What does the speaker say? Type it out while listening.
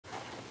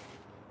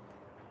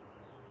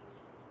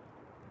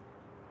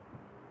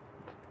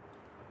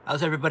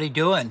How's everybody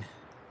doing?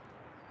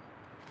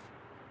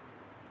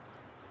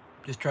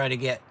 Just trying to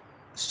get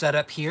set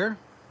up here.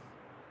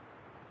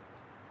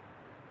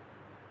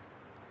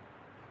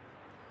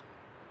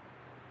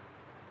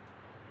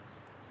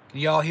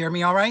 Can you all hear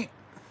me all right?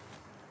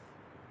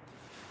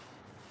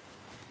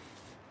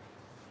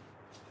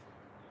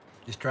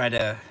 Just trying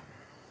to... It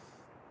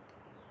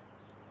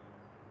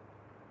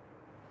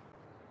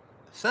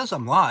says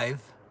I'm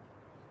live.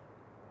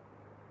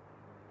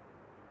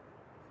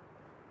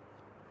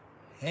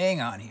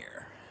 Hang on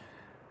here.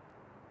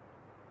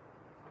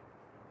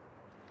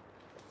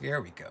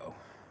 Here we go.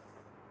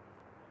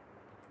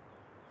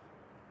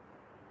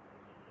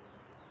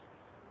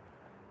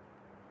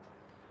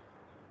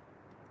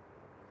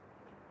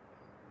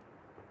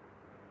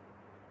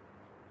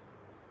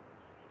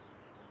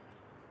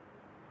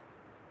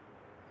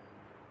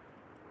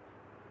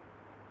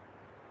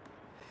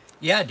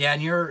 Yeah, Dan,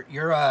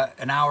 you're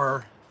an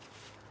hour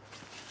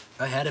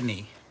ahead of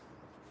me.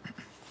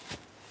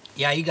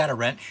 Yeah, you got a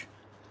wrench.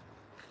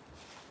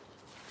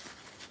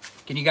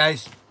 Can you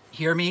guys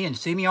hear me and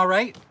see me all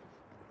right?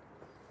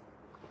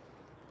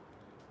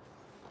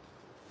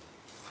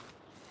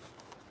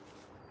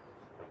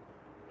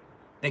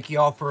 Thank you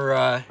all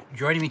for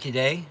joining me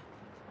today.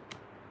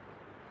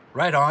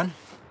 Right on.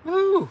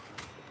 Woo!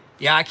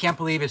 Yeah, I can't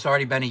believe it's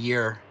already been a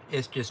year.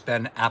 It's just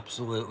been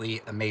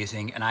absolutely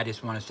amazing. And I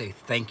just want to say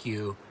thank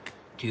you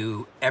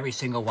to every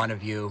single one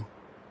of you.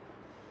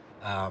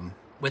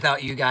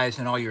 Without you guys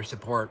and all your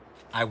support,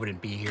 I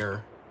wouldn't be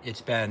here.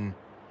 It's been...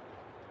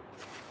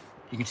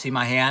 You can see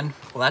my hand?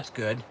 Well, that's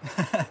good.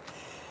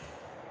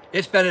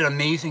 It's been an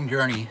amazing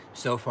journey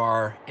so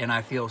far, and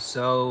I feel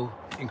so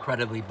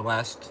incredibly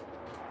blessed.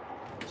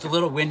 It's a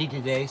little windy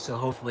today, so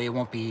hopefully it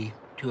won't be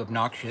too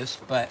obnoxious,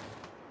 but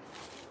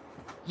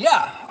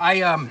yeah,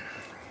 I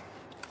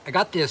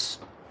got this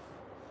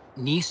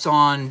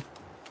Nissan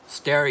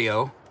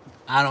stereo.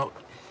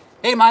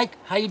 Hey Mike,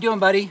 how you doing,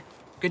 buddy?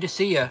 Good to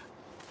see you.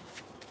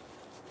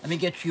 Let me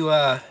get you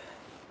a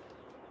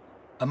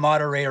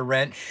moderator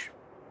wrench.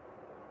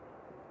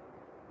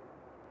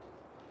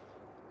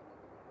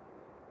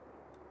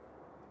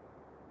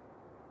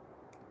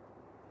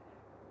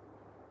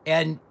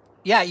 And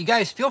yeah, you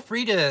guys feel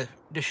free to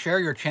share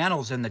your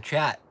channels in the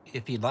chat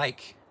if you'd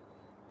like.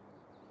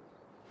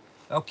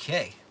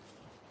 Okay.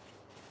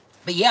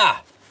 But yeah,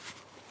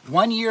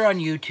 1 year on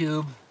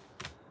YouTube,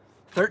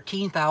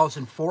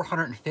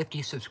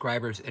 13,450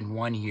 subscribers in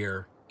 1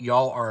 year.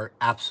 Y'all are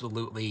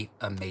absolutely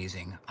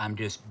amazing. I'm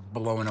just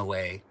blown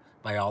away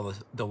by all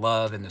the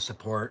love and the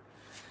support.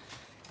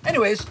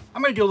 Anyways,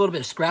 I'm going to do a little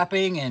bit of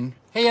scrapping. And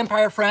hey,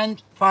 Empire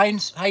friend,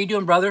 Fines, how you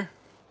doing, brother?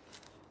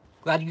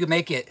 Glad you could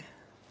make it.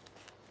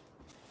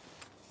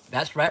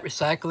 That's right,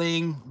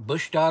 recycling,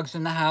 bush dogs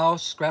in the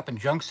house, scrapping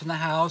junks in the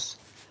house.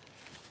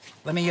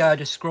 Let me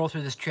just scroll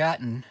through this chat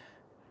and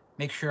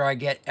make sure I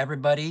get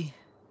everybody.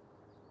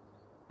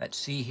 Let's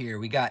see here.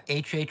 We got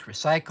HH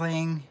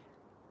Recycling.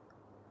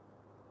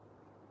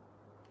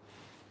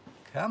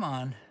 Come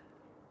on.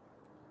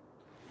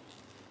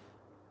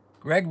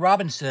 Greg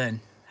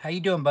Robinson. How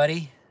you doing,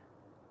 buddy?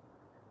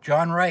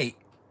 John Wright.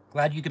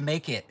 Glad you can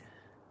make it.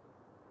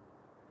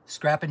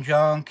 Scrapping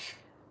Junk.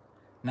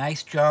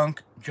 Nice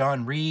Junk.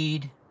 John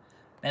Reed.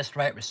 That's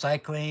right,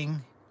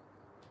 Recycling.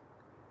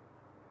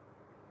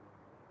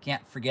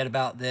 Can't forget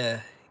about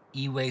the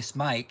e-waste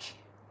Mike.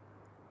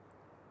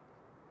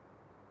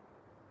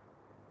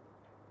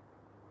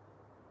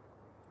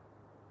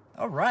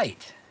 All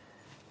right.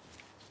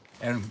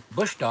 And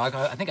Bush Dog,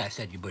 I think I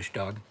said you Bush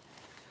Dog.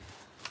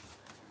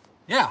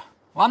 Yeah,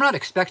 well, I'm not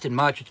expecting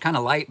much. It's kind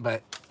of light,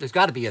 but there's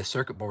got to be a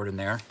circuit board in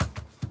there.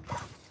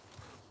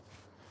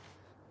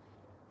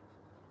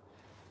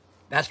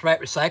 That's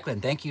right,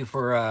 Recycling. Thank you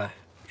for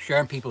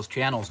sharing people's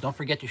channels. Don't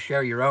forget to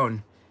share your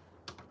own.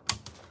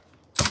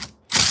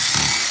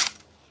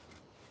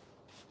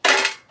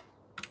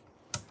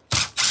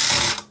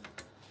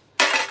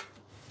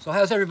 So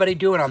how's everybody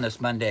doing on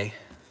this Monday?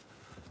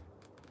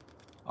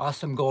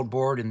 Awesome gold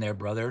board in there,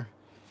 brother.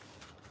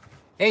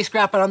 Hey,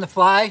 scrapping on the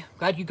fly.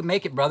 Glad you can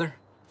make it, brother.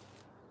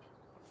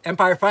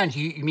 Empire Finds,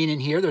 you mean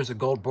in here there's a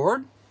gold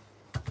board?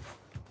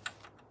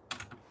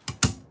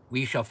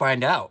 We shall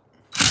find out.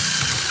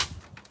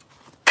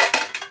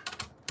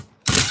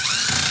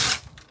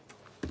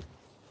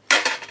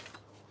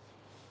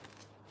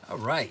 All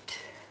right.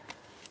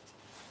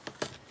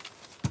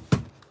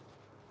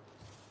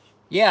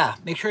 Yeah,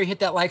 make sure you hit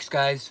that likes,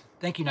 guys.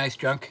 Thank you, Nice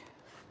Junk.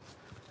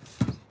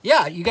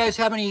 Yeah, you guys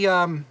have any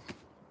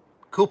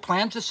cool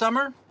plans this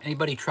summer?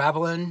 Anybody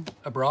traveling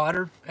abroad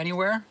or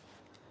anywhere?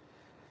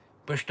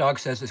 Bush Dog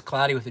says it's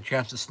cloudy with a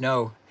chance of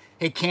snow.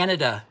 Hey,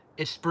 Canada,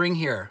 it's spring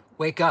here.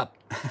 Wake up.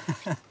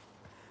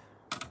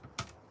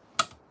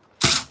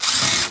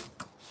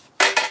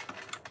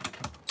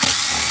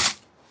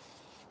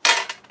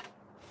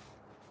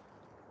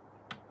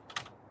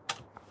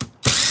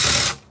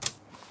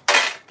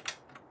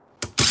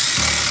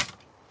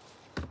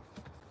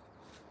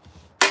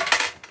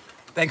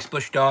 Thanks,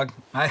 Bush Dog.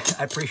 I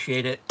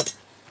appreciate it.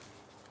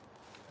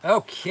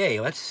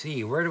 Okay, let's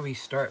see. Where do we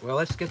start? Well,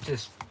 let's get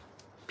this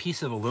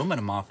piece of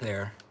aluminum off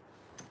there.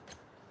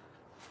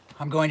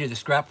 I'm going to the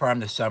scrap farm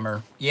this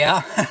summer.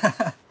 Yeah.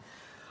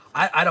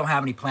 I don't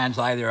have any plans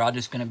either. I'm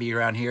just going to be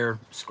around here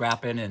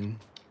scrapping and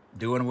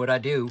doing what I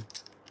do.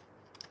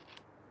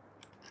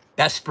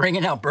 That's spring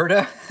in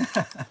Alberta?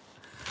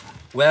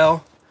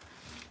 Well,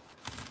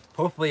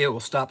 hopefully it will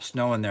stop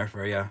snowing there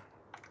for you.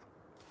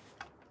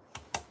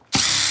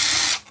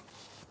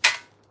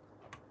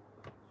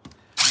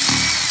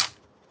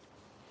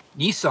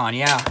 Nissan,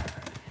 yeah.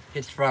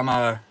 It's from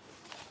a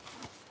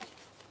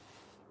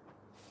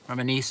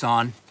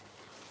Nissan.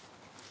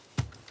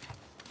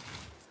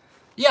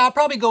 Yeah, I'll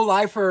probably go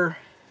live for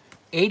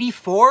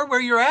 84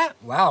 where you're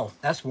at. Wow,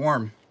 that's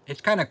warm.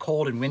 It's kind of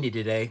cold and windy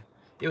today.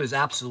 It was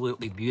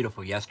absolutely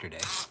beautiful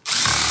yesterday.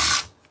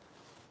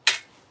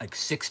 Like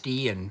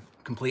 60 and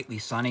completely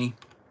sunny.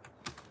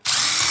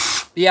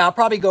 Yeah, I'll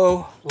probably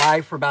go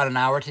live for about an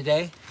hour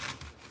today.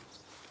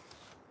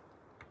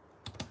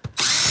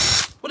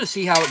 We'll just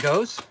see how it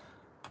goes.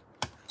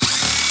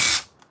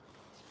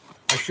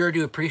 I sure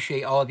do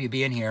appreciate all of you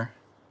being here.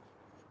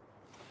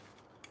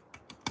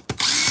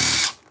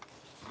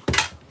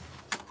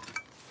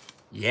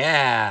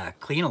 Yeah,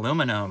 clean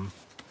aluminum.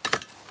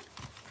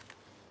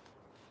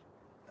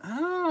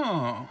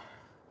 Oh.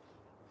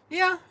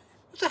 Yeah,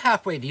 it's a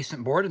halfway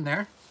decent board in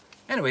there.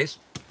 Anyways,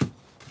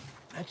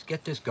 let's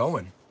get this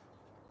going.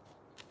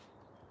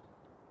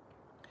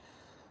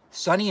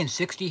 Sunny and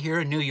 60 here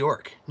in New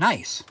York.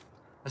 Nice.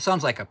 That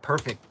sounds like a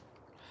perfect...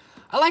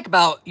 I like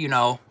about,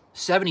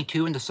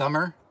 72 in the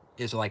summer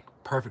is like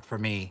perfect for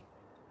me.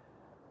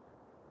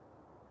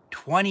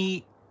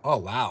 20... Oh,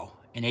 wow.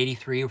 And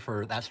 83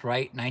 for, that's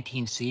right,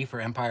 19C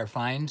for Empire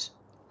Finds.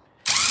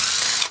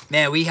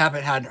 Man, we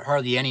haven't had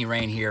hardly any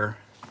rain here.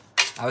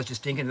 I was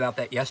just thinking about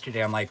that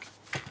yesterday. I'm like,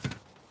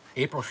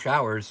 April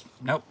showers.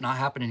 Nope, not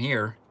happening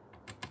here.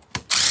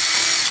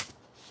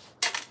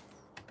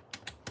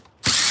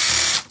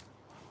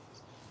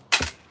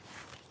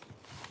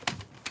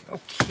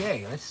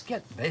 Okay, let's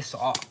get this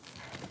off.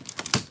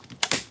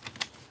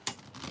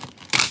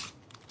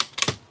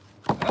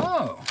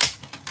 Oh.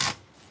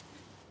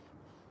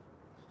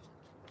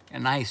 A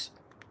nice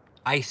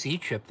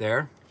IC chip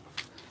there.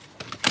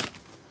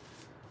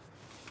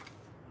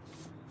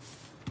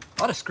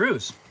 A lot of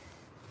screws.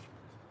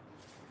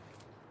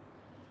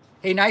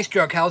 Hey, Nice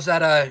Jug, how's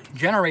that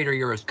generator of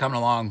yours coming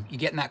along? You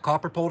getting that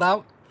copper pulled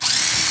out?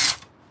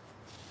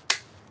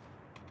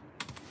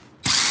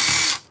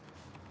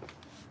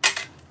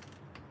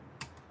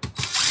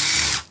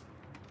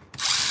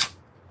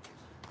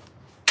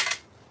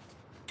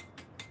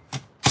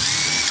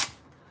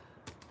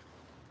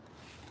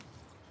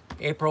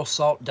 April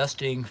salt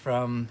dusting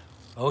from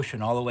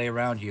ocean all the way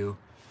around you.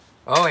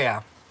 Oh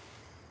yeah,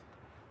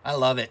 I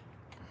love it.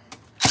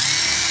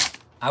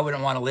 I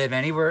wouldn't want to live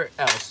anywhere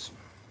else.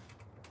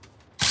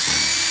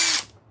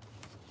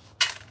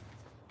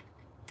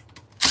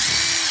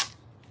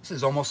 This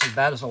is almost as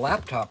bad as a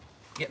laptop,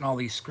 getting all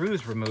these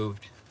screws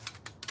removed.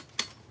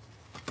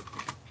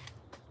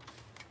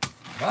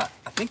 But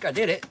I think I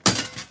did it.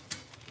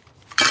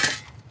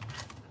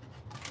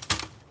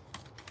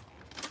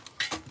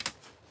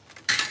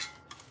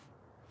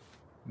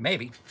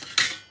 Maybe.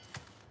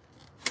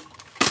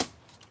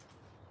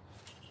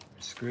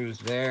 Screws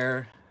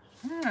there.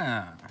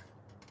 Huh.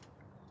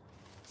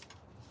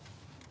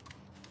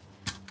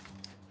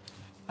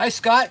 Hi,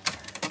 Scott.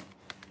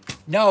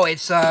 No, it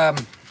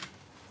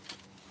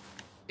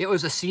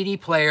was a CD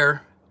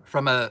player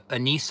from a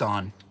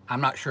Nissan.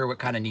 I'm not sure what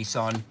kind of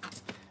Nissan.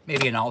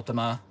 Maybe an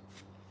Altima.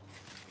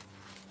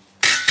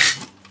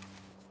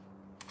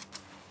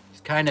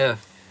 It's kind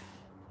of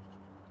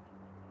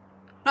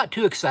not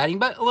too exciting,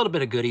 but a little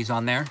bit of goodies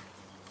on there.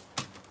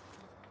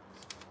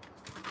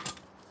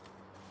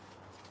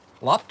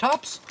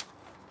 Laptops?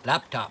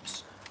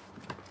 Laptops.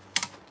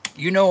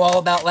 You know all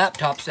about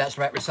laptops, that's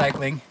right,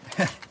 recycling.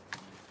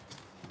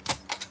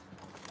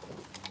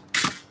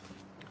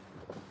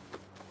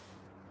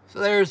 So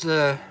there's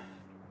the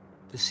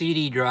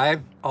CD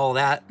drive, all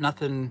that,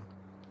 nothing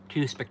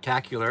too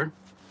spectacular.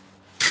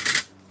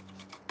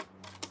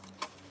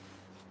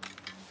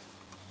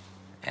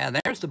 And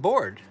there's the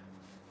board.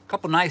 A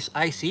couple nice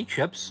IC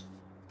chips.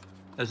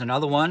 There's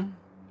another one.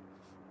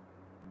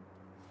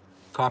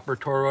 Copper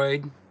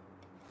toroid.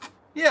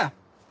 Yeah,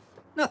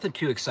 nothing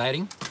too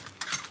exciting.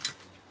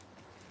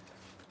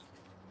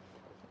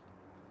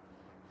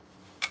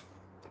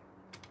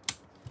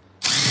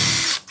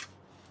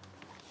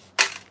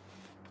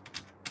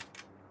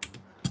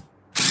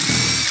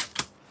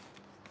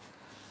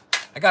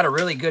 I got a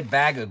really good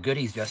bag of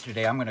goodies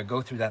yesterday. I'm going to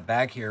go through that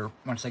bag here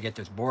once I get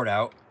this board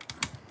out.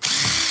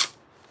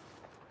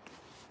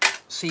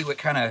 See what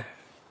kind of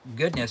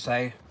goodness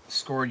I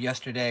scored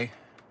yesterday.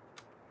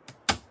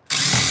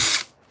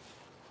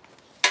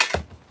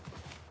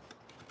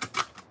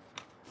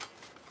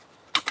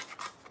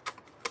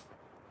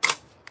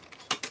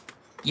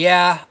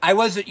 Yeah, I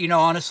wasn't,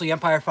 honestly,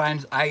 Empire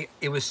Finds,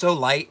 it was so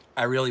light,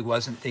 I really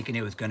wasn't thinking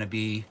it was going to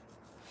be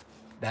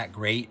that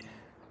great.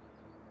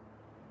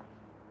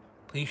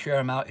 Please share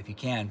them out if you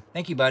can.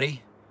 Thank you,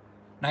 buddy.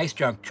 Nice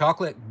junk.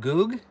 Chocolate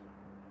goog?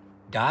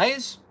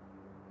 Dies?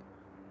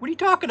 What are you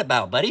talking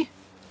about, buddy?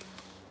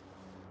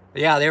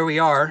 But yeah, there we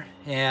are.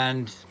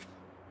 And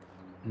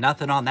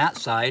nothing on that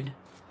side.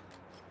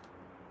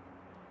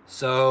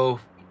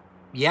 So,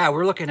 yeah,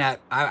 we're looking at,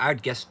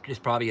 I'd guess,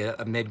 just probably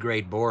a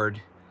mid-grade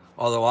board.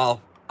 Although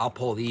I'll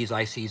pull these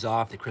ICs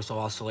off, the crystal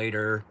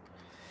oscillator.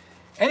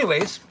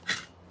 Anyways,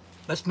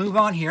 let's move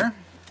on here.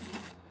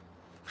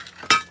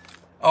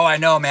 Oh, I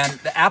know, man.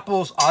 The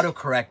Apple's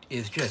autocorrect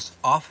is just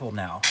awful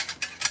now.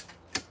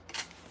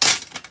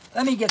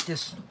 Let me get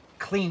this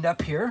cleaned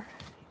up here,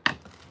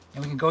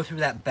 and we can go through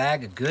that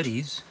bag of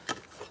goodies.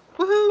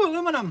 Woohoo,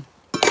 aluminum!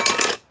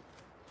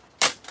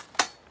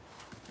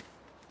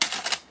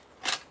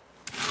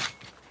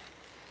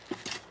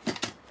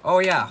 Oh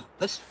yeah,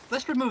 let's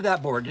remove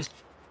that board. Just,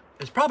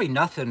 there's probably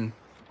nothing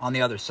on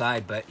the other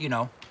side, but you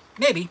know,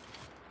 maybe.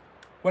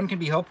 One can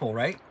be hopeful,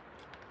 right?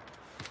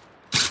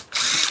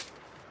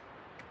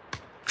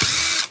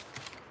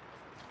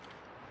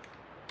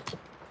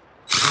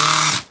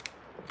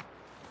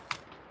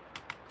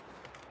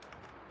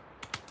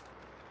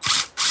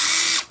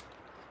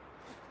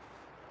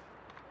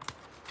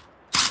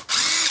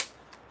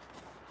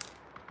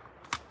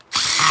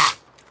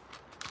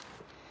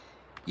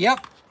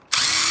 Yep.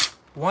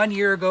 1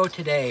 year ago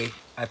today,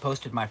 I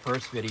posted my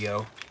first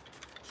video.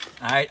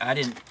 I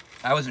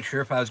wasn't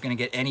sure if I was going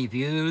to get any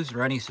views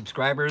or any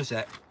subscribers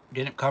that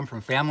didn't come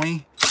from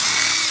family.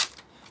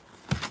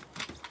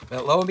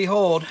 But lo and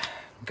behold,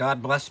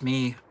 God blessed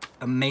me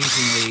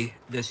amazingly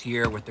this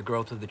year with the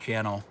growth of the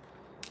channel.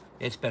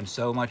 It's been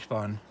so much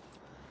fun.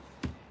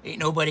 Ain't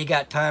nobody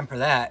got time for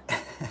that.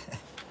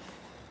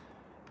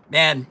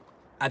 Man,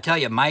 I tell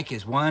you, Mike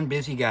is one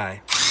busy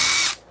guy.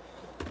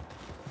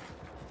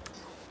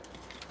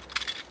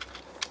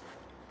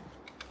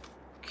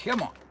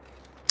 Come on.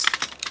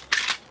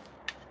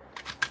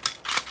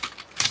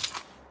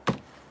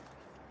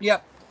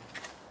 Yep.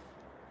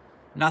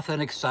 Nothing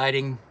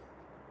exciting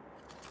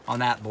on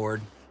that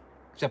board,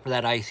 except for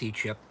that IC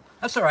chip.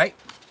 That's all right.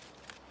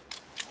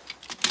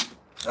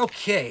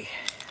 Okay.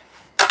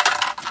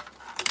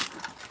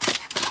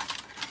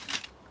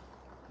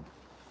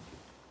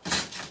 Let's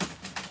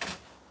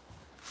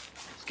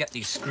get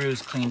these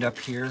screws cleaned up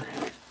here.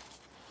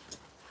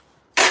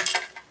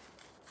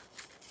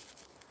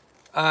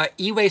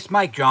 E-Waste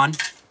Mike, John.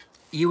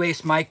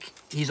 E-Waste Mike,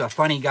 he's a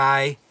funny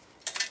guy.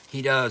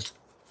 He does,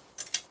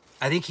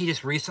 I think he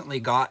just recently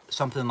got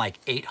something like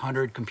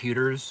 800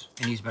 computers,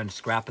 and he's been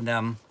scrapping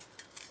them.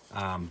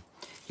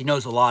 He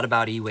knows a lot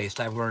about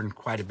e-waste. I've learned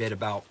quite a bit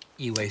about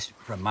e-waste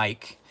from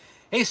Mike.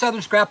 Hey,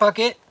 Southern Scrap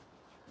Bucket.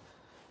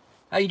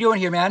 How you doing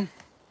here, man?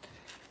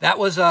 That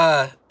was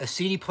a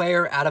CD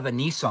player out of a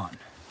Nissan.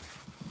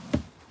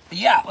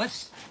 Yeah,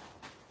 let's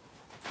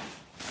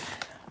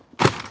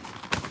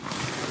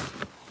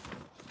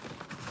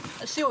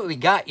see what we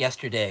got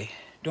yesterday.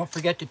 Don't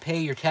forget to pay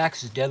your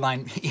taxes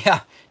deadline.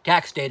 Yeah,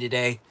 tax day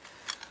today.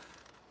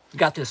 We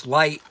got this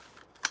light,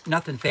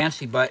 nothing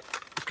fancy, but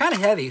it's kind of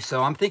heavy,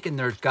 so I'm thinking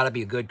there's got to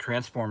be a good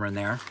transformer in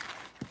there.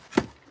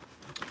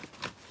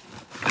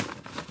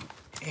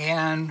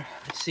 And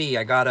let's see,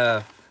 I got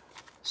a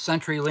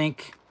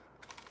CenturyLink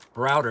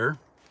router.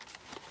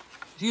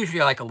 It's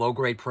usually like a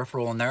low-grade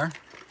peripheral in there.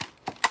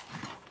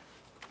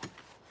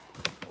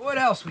 What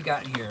else we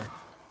got in here?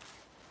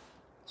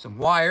 Some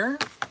wire.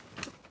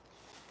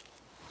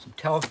 Some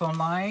telephone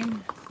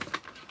line.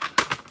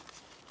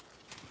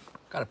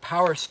 Got a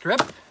power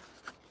strip.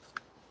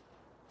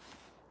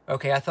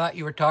 Okay, I thought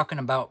you were talking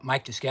about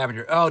Mike the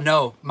Scavenger. Oh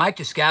no, Mike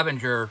the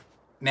Scavenger,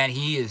 man,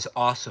 he is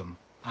awesome.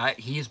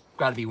 He's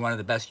got to be one of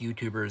the best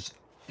YouTubers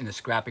in the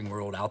scrapping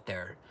world out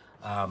there.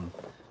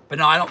 But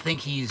no, I don't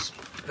think he's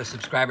a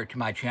subscriber to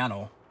my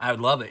channel. I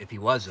would love it if he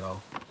was,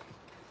 though.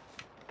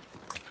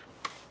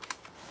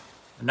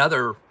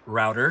 Another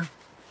router.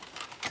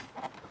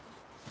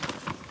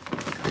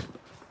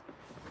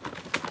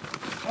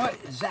 What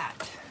is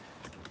that?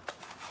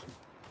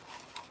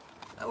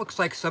 That looks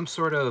like some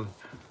sort of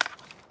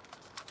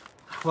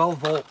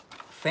 12-volt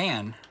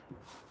fan.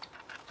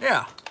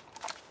 Yeah.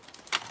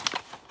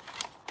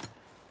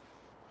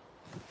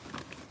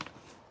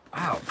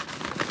 Wow.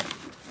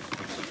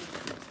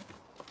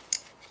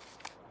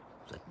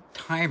 It's a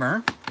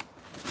timer.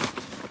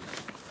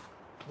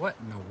 What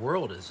in the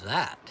world is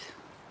that?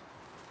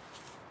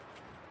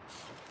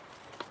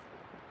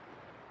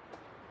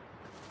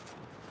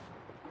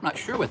 I'm not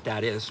sure what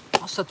that is.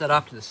 I'll set that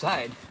off to the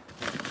side.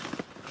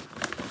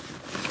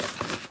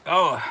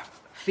 Oh,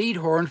 feed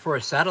horn for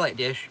a satellite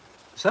dish.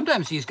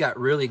 Sometimes he's got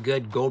really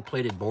good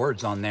gold-plated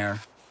boards on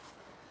there.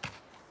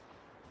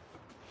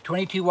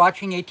 22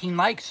 watching, 18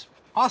 likes.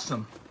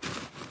 Awesome.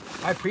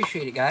 I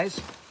appreciate it,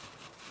 guys.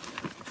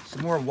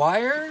 Some more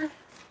wire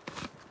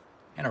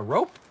and a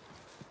rope.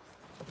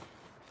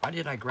 Why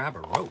did I grab a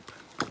rope?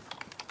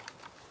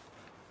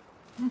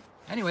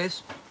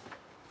 Anyways.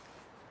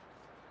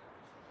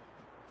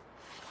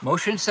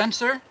 Motion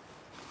sensor?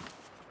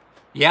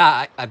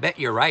 Yeah, I bet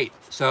you're right.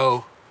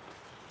 So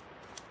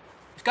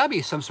There's got to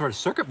be some sort of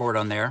circuit board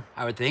on there,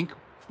 I would think.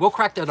 We'll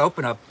crack that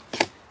open up.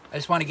 I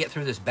just want to get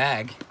through this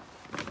bag.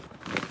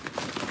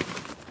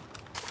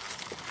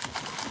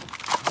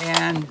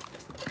 And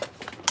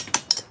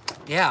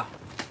yeah,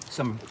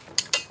 some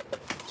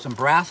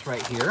brass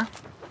right here.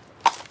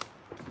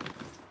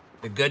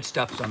 The good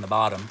stuff's on the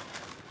bottom.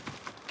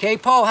 Okay,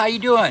 Paul, how you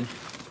doing?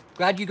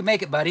 Glad you could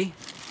make it, buddy.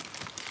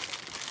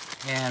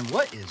 And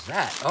what is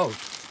that? Oh,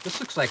 this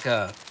looks like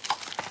a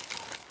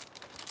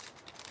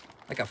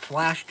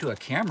flash to a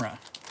camera.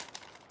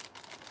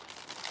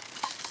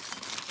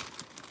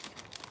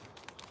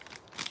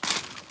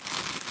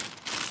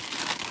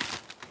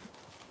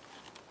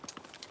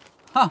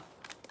 Huh.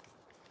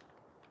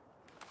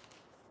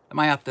 I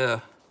might have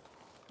to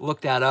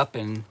look that up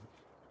and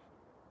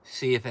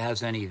see if it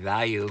has any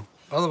value.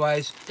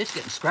 Otherwise, it's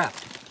getting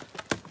scrapped.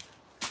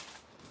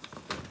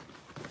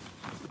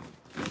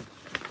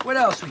 What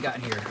else we got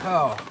here?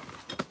 Oh,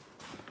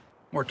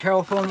 more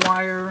telephone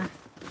wire.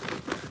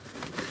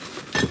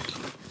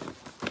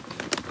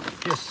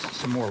 Just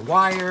some more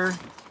wire.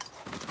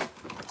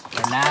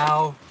 And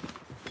now,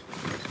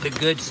 the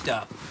good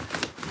stuff.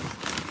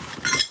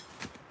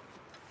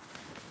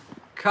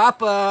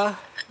 Copper,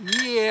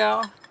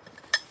 yeah.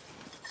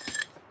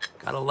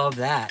 Gotta love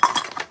that.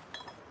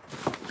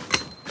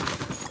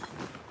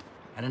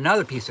 And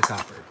another piece of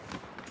copper.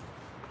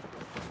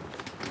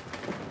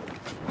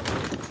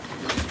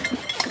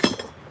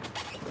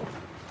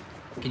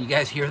 Can you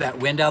guys hear that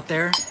wind out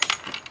there?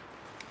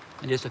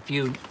 And just a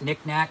few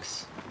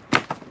knickknacks.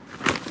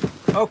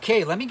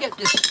 Okay, let me get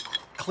this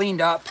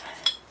cleaned up.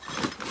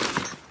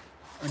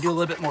 I'm gonna do a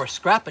little bit more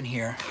scrapping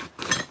here.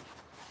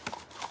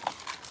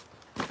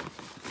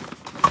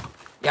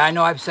 Yeah, I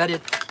know I've said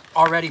it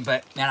already,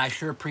 but man, I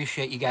sure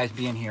appreciate you guys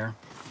being here.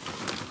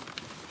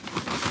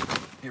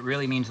 It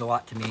really means a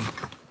lot to me.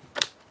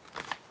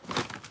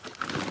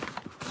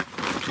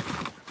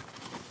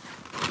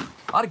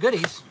 A lot of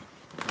goodies.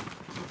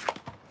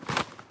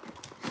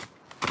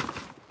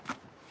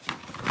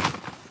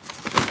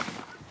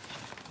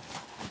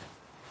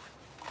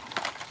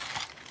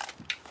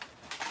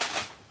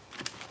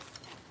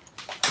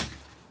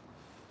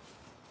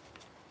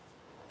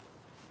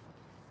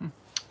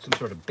 Some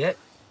sort of bit.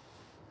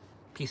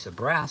 Piece of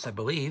brass, I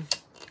believe.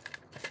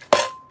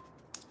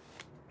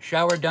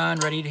 Shower done,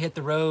 ready to hit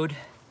the road.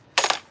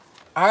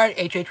 All right,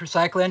 HH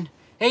Recycling.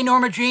 Hey,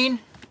 Norma Jean.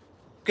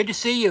 Good to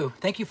see you.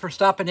 Thank you for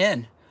stopping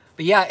in.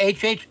 But yeah,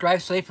 HH,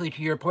 drive safely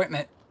to your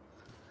appointment.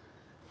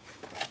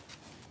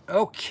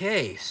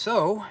 Okay,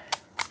 so.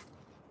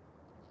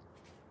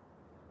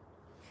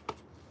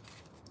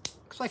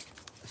 Looks like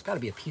it's got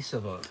to be a piece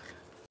of a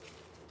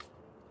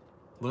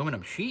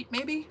aluminum sheet,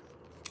 maybe?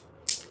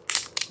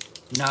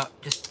 No,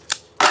 just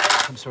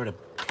some sort of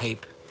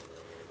tape.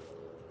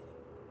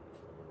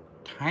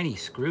 Tiny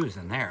screws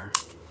in there.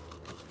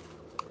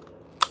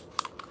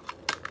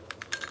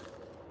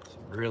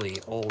 Some really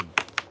old,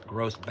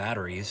 gross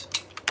batteries.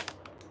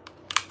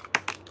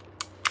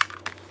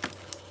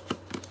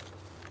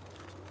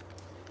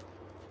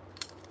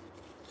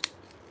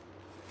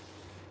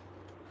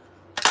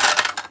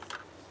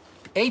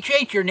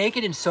 HH, you're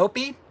naked and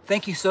soapy?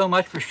 Thank you so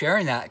much for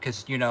sharing that,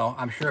 because, you know,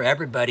 I'm sure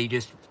everybody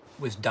just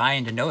was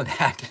dying to know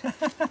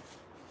that.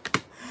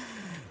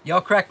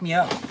 Y'all crack me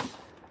up.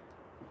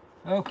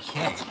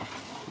 Okay.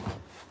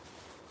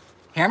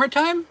 Hammer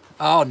time?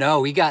 Oh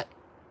no, we got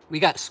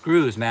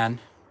screws, man.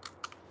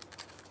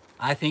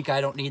 I think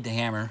I don't need the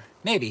hammer.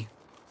 Maybe.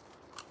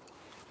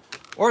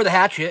 Or the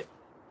hatchet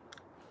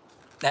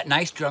that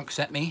nice drunk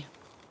sent me.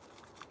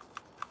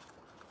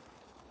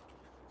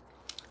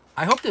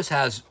 I hope this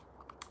has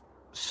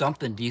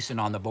something decent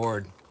on the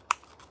board.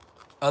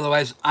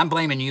 Otherwise, I'm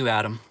blaming you,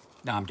 Adam.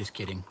 No, I'm just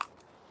kidding.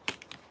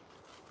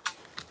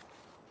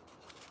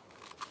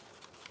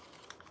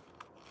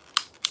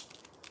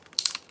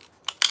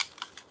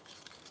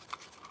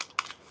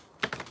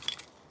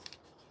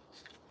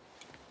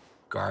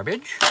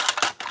 Garbage.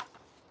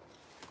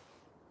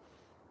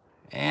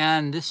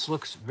 And this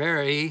looks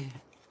very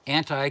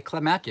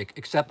anticlimactic,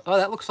 except, oh,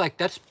 that looks like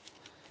that's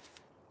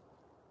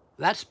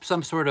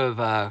some sort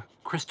of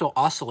crystal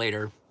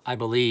oscillator, I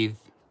believe.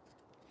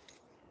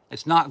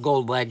 It's not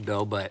gold leg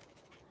though, but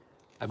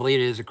I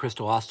believe it is a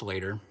crystal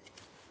oscillator.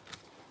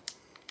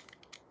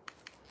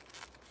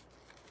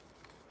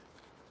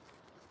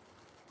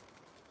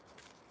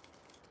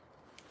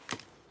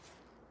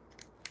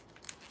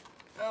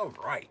 All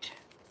right.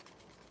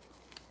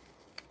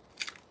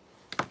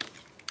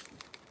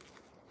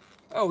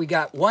 Oh, we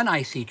got one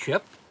IC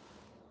chip.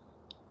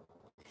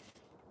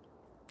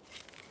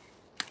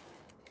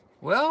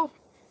 Well,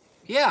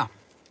 yeah,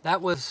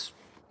 that was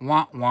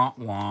wah, wah,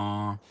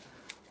 wah.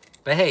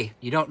 But hey,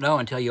 you don't know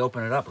until you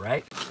open it up,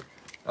 right?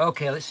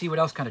 Okay, let's see what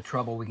else kind of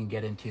trouble we can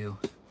get into.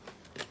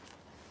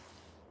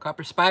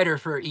 Copper spider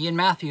for Ian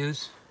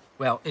Matthews.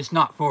 Well, it's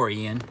not for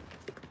Ian.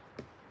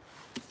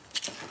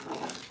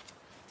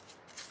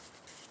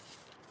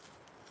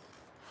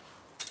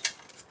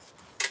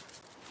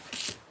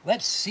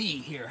 Let's see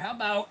here. How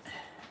about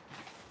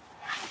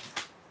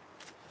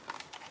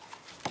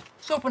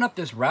Let's open up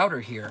this router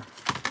here,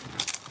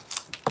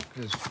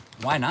 because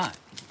why not?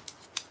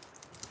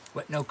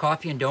 What, no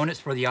coffee and donuts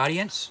for the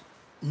audience?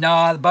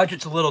 No, the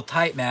budget's a little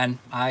tight, man.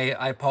 I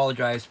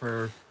apologize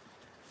for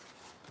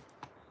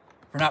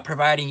not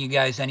providing you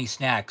guys any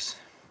snacks.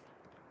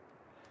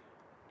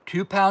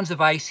 2 pounds of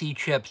IC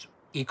chips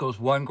equals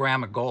 1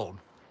 gram of gold.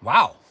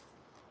 Wow.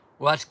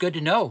 Well, that's good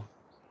to know.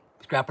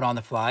 Scrap it on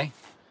the fly.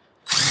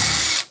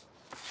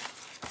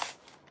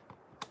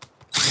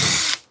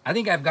 I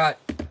think I've got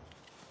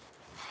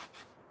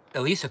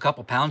at least a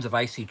couple pounds of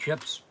IC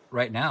chips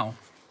right now.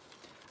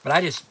 But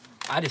I just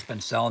been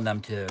selling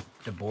them to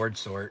board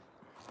sort.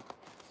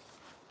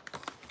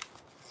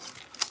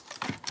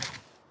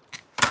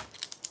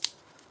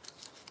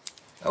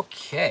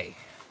 Okay.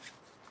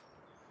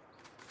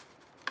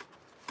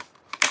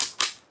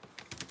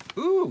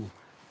 Ooh.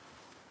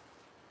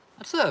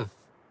 That's a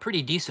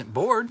pretty decent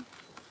board.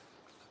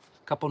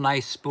 Couple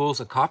nice spools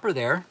of copper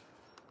there.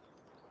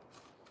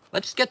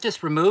 Let's get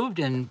this removed,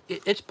 and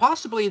it's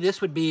possibly this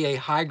would be a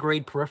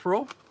high-grade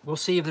peripheral. We'll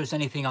see if there's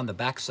anything on the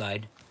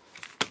backside.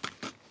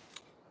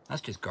 That's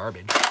just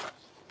garbage.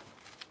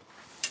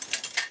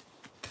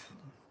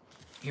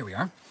 Here we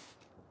are.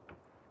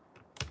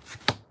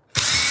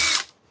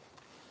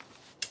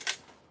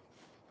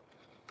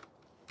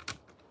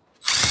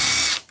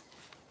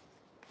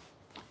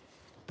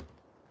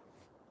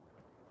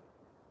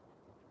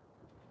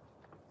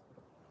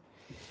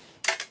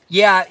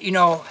 Yeah, you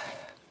know,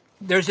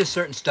 there's just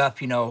certain stuff,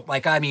 you know,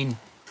 like, I mean,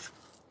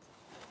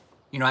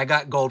 you know, I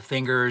got gold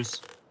fingers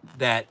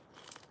that,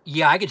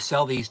 yeah, I could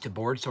sell these to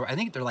board sort. I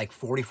think they're like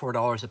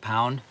 $44 a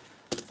pound.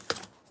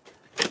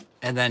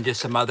 And then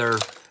just some other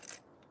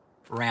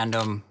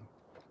random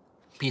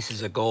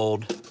pieces of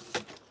gold.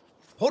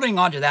 Holding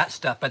on to that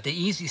stuff, but the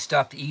easy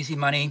stuff, the easy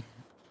money,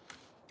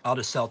 I'll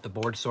just sell it to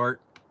board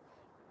sort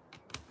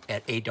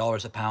at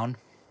 $8 a pound.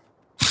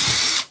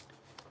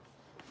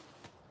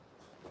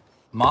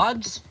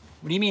 Mods?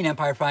 What do you mean,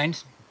 Empire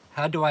Finds?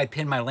 How do I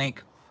pin my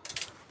link?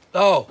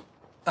 Oh,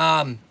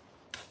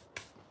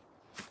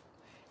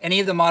 any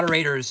of the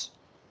moderators,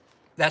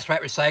 That's Right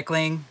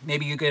Recycling,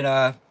 maybe you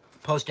could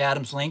post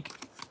Adam's link.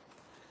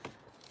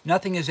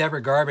 Nothing is ever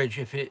garbage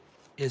if it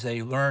is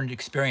a learned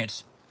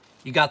experience.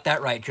 You got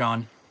that right,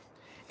 John.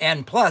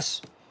 And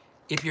plus,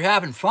 if you're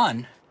having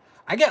fun,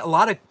 I get a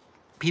lot of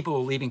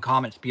people leaving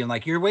comments being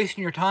like, you're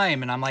wasting your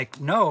time. And I'm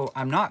like, no,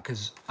 I'm not,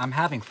 because I'm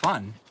having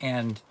fun.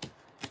 And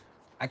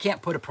I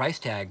can't put a price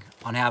tag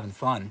on having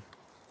fun.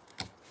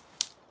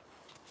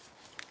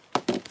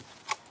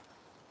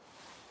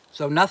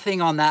 So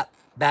nothing on that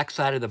back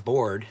side of the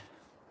board.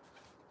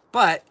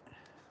 But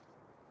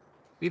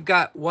we've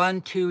got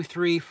 1, 2,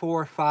 3,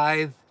 4,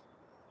 5.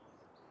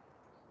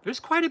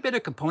 There's quite a bit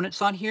of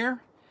components on here.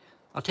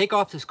 I'll take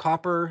off this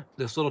copper,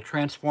 this little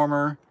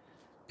transformer,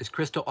 this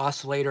crystal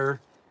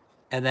oscillator,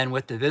 and then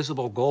with the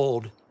visible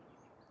gold,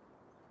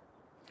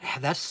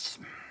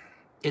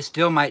 it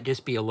still might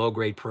just be a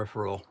low-grade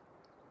peripheral.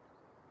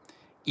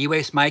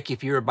 E-Waste Mike,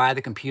 if you were by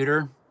the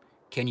computer,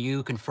 can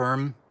you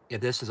confirm if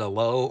this is a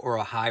low or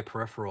a high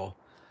peripheral?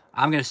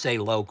 I'm going to say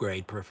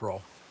low-grade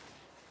peripheral.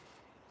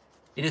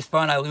 It is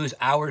fun. I lose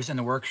hours in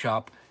the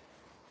workshop.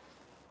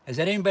 Has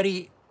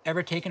anybody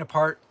ever taken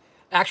apart?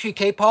 Actually,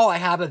 K-Paul, I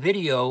have a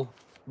video.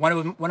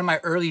 One of my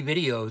early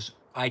videos,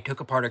 I took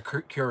apart a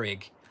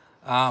Keurig.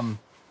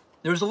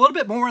 There was a little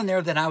bit more in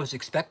there than I was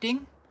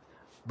expecting,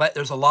 but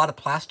there's a lot of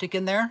plastic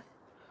in there.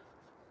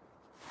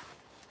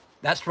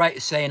 That's right,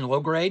 it's saying low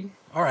grade.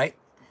 All right.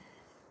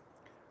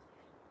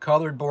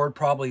 Colored board,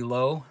 probably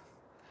low.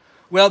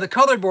 Well, the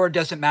colored board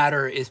doesn't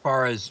matter as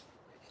far as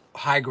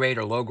high grade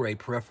or low grade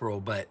peripheral,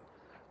 but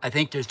I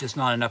think there's just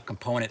not enough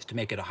components to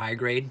make it a high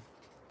grade.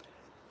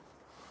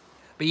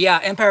 But yeah,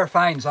 Empire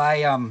Finds,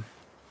 I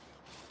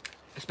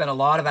spent a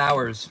lot of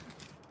hours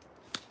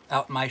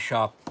out in my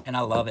shop, and I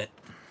love it.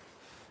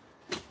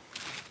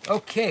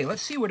 Okay,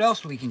 let's see what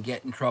else we can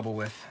get in trouble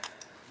with.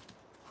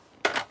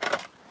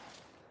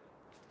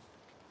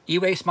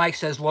 E-Waste Mike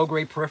says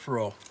low-grade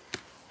peripheral.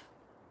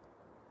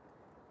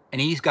 And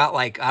he's got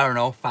like, I don't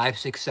know, 5,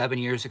 6, 7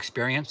 years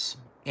experience.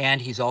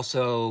 And he's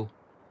also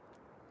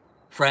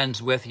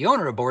friends with the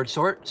owner of Board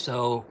Sort,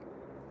 so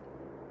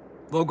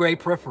low-grade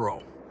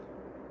peripheral.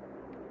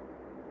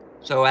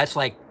 So that's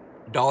like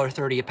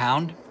 $1.30 a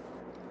pound.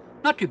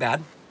 Not too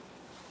bad.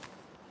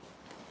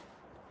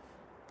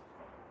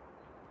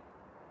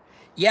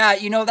 Yeah,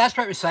 you know, That's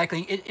Right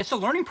Recycling. It's a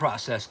learning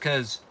process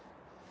because,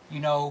 you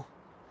know,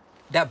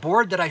 that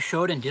board that I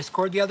showed in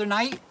Discord the other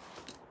night,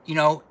 you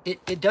know,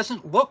 it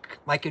doesn't look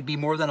like it'd be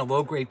more than a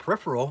low-grade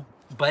peripheral,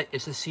 but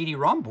it's a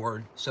CD-ROM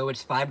board, so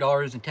it's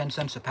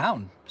 $5.10 a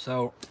pound.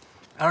 So,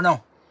 I don't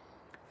know.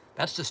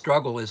 That's the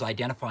struggle, is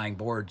identifying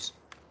boards.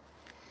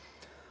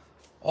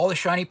 All the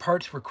shiny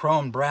parts were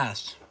chrome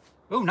brass.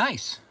 Oh,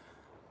 nice.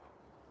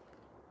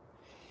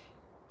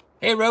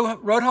 Hey,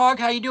 Roadhog,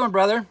 how you doing,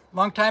 brother?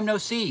 Long time no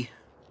see.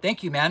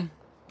 Thank you, man.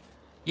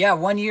 Yeah,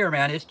 1 year,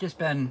 man. It's just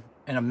been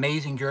an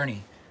amazing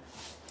journey.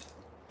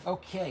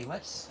 Okay,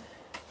 let's...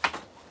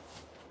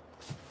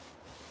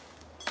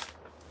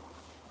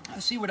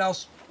 Let's see what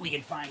else we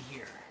can find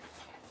here.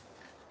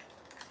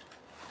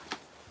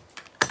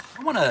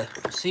 I want to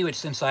see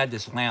what's inside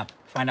this lamp,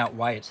 find out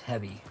why it's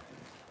heavy.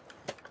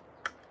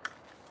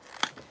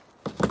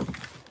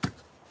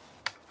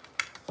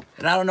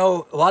 And I don't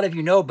know, a lot of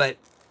you know, but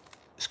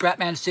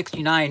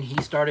Scrapman69,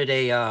 he started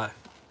a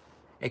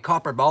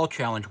copper ball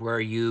challenge where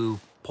you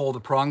pull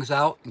the prongs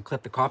out and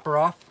clip the copper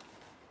off.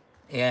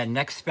 And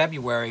next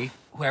February,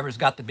 whoever's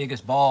got the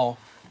biggest ball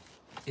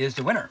is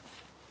the winner.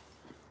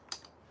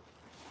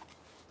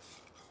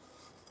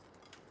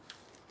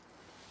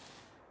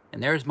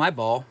 And there's my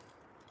ball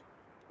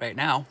right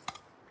now.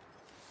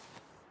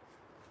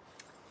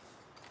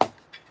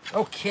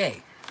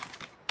 Okay.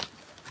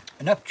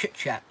 Enough chit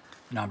chat.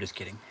 No, I'm just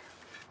kidding.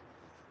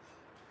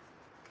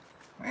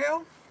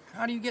 Well,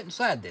 how do you get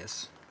inside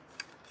this?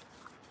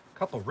 A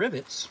couple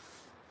rivets.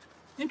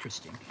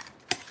 Interesting.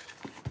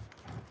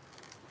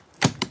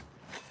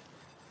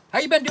 How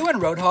you been doing,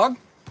 Roadhog?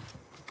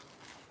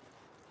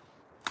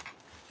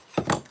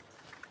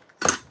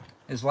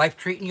 Is life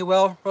treating you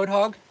well,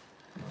 Roadhog?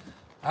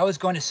 I was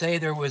going to say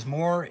there was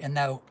more in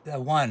that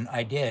one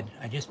I did.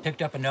 I just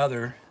picked up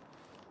another.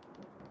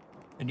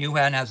 The new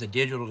one has a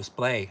digital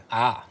display.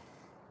 Ah.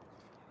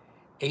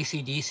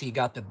 AC/DC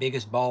got the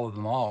biggest ball of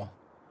them all.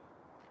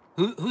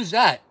 Who's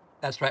that?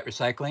 That's Right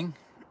Recycling.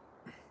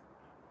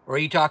 Or are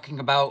you talking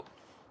about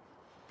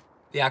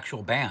the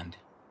actual band?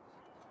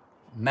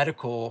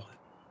 Medical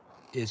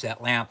is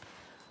that lamp.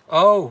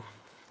 Oh.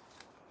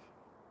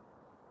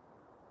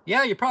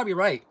 Yeah, you're probably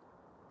right.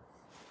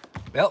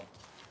 Well,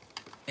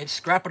 it's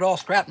scrap it all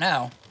scrap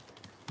now.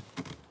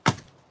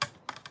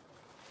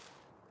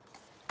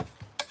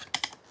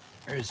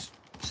 There's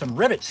some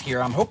rivets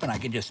here. I'm hoping I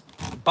can just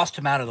bust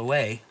them out of the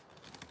way.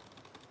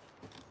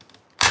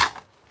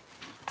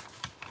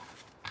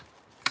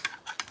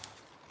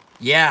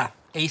 Yeah,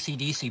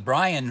 AC/DC.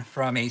 Brian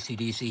from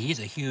AC/DC, he's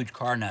a huge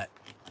car nut.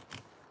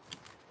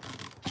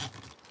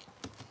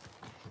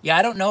 Yeah,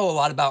 I don't know a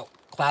lot about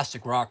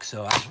classic rock,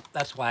 so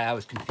that's why I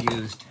was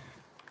confused.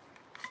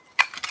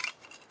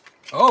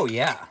 Oh,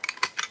 yeah.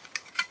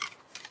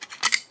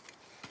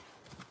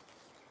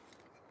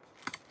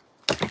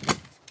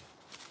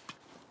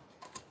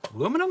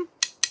 Aluminum?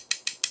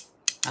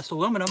 That's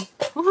aluminum.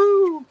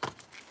 Woohoo!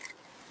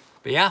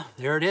 But yeah,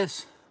 there it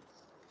is.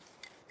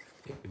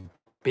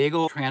 Big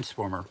old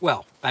transformer.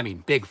 Well, I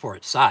mean, big for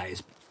its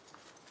size.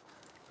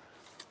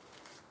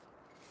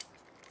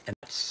 And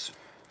that's,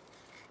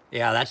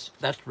 yeah,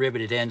 that's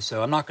riveted in,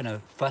 so I'm not going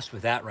to fuss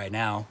with that right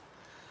now.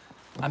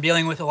 I'm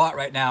dealing with a lot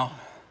right now.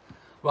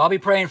 Well, I'll be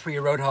praying for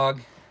you, Roadhog.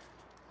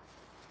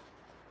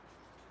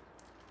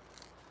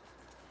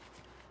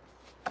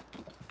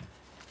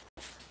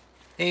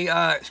 Hey,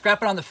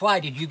 Scrap It on the Fly,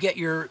 did you get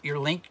your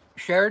link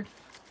shared?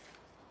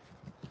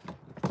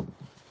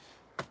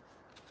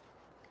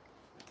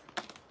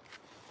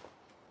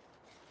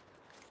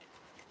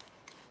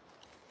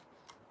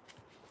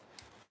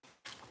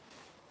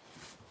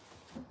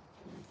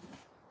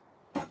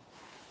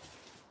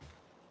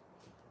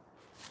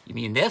 You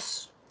mean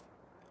this?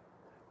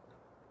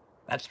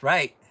 That's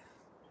right.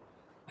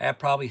 I have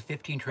probably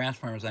 15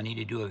 transformers I need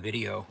to do a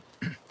video.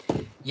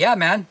 Yeah,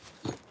 man.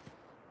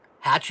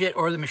 Hatchet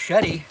or the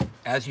machete,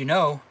 as you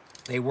know,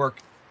 they work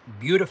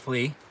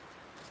beautifully.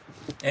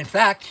 In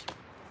fact,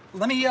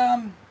 let me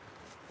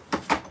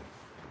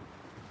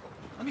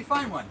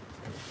find one.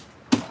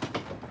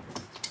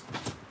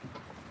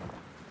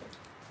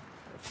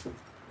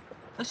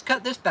 Let's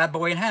cut this bad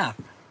boy in half.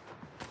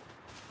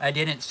 I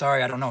didn't,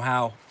 sorry, I don't know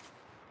how.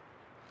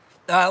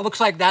 It looks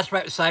like That's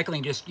Right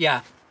Recycling just,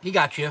 yeah, he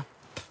got you.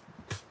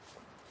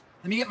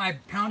 Let me get my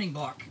pounding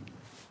block.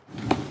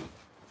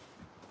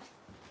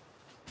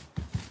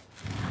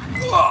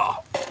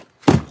 Whoa!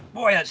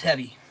 Boy, that's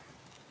heavy.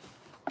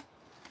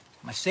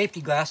 My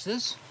safety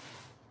glasses.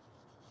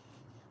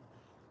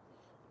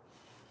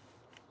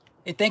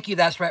 Hey, thank you,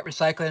 That's Right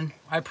Recycling.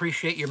 I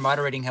appreciate your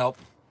moderating help.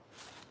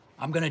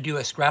 I'm going to do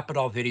a Scrap It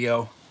All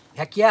video.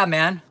 Heck yeah,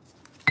 man.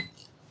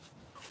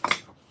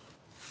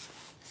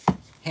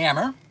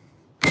 Hammer.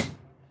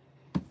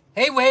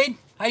 Hey, Wade.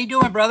 How you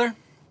doing, brother?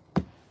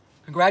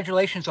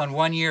 Congratulations on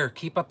 1 year.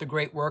 Keep up the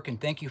great work, and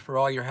thank you for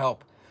all your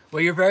help.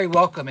 Well, you're very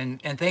welcome,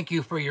 and thank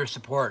you for your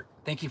support.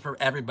 Thank you for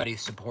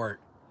everybody's support.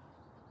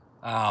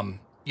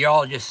 You're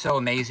all just so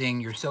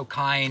amazing. You're so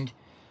kind,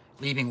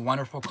 leaving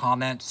wonderful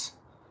comments.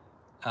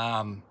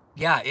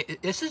 Yeah,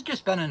 this has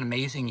just been an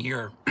amazing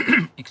year.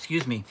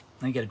 Excuse me.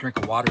 Let me get a drink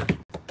of water.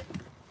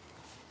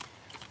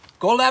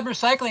 Gold Lab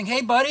Recycling.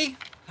 Hey, buddy.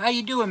 How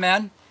you doing,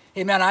 man?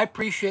 Hey, man, I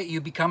appreciate you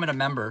becoming a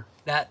member.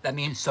 That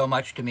means so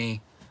much to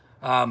me.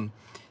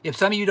 If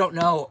some of you don't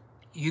know,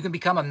 you can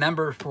become a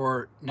member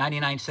for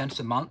 99 cents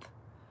a month.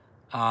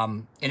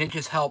 And it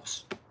just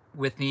helps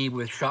with me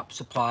with shop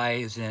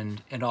supplies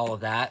and all of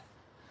that.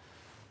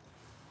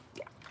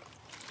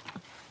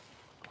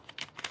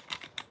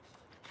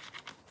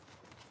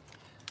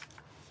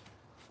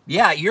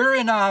 Yeah, you're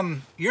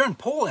in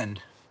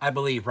Poland, I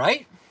believe,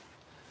 right?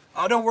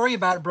 Oh, don't worry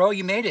about it, bro.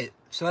 You made it.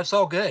 So that's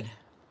all good.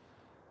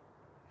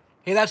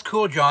 Hey, that's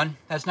cool, John.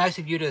 That's nice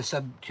of you to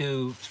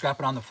scrap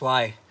it on the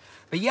fly.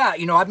 But yeah,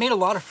 you know, I've made a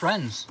lot of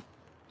friends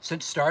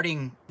since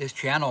starting this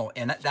channel,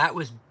 and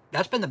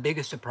that's been the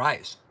biggest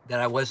surprise that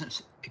I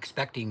wasn't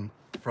expecting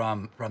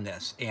from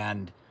this.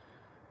 And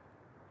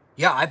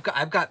yeah,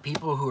 I've got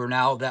people who are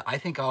now that I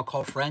think I'll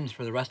call friends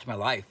for the rest of my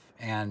life,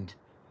 and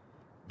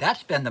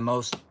that's been the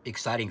most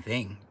exciting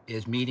thing,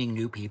 is meeting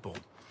new people.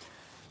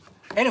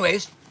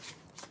 Anyways,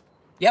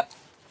 yep,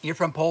 you're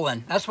from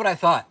Poland. That's what I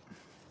thought.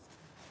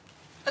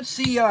 Let's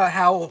see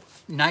how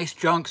Nice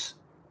Junk's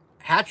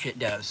hatchet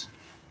does.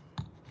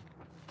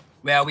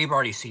 Well, we've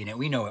already seen it.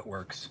 We know it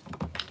works.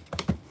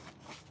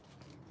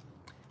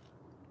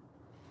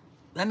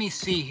 Let me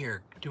see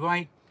here.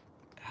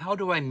 How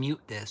do I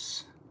mute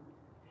this?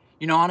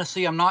 You know,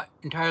 honestly, I'm not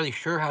entirely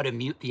sure how to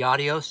mute the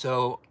audio,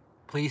 so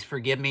please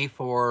forgive me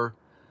for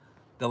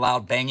the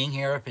loud banging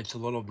here if it's a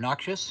little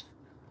obnoxious.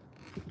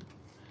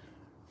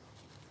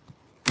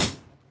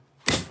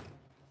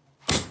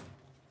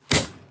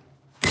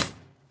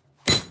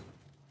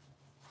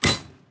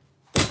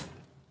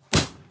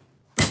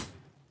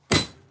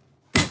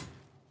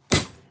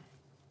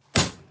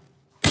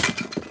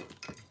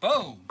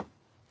 Boom!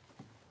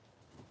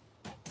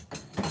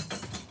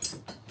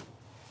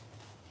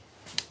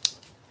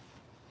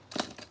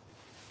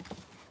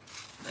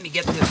 Let me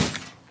get this.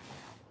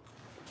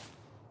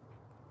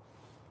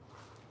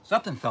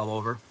 Something fell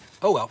over.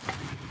 Oh well.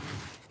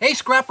 Hey,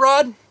 Scrap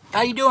Rod.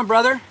 How you doing,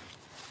 brother?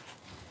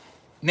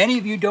 Many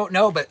of you don't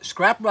know, but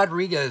Scrap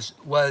Rodriguez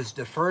was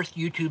the first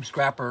YouTube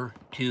scrapper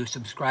to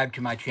subscribe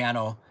to my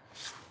channel.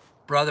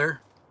 Brother,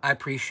 I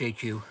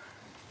appreciate you.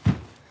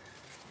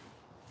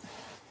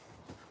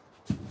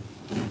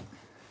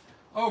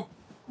 Oh,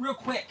 real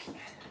quick.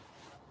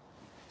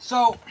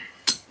 So,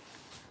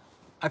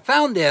 I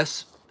found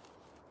this,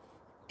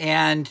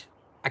 and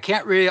I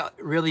can't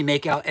really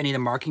make out any of the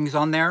markings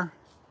on there.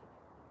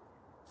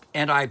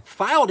 And I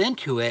filed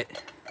into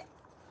it,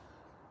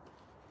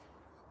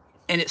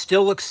 and it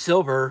still looks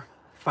silver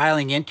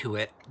filing into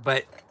it,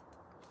 but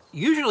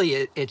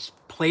usually it's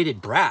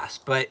plated brass.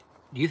 But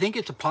do you think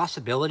it's a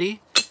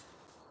possibility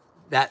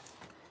that,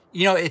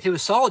 you know, if it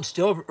was solid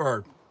silver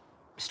or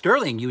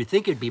sterling, you would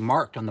think it'd be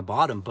marked on the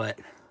bottom, but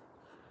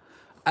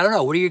I don't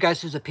know. What are your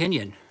guys'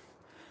 opinion?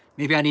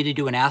 Maybe I need to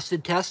do an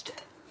acid test.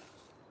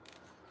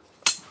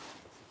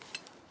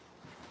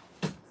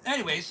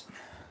 Anyways,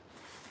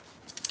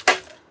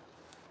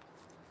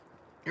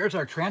 here's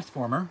our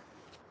transformer.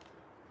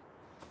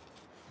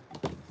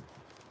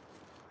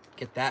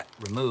 Get that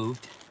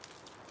removed.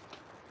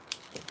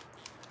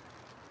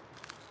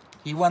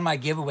 He won my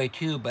giveaway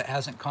too, but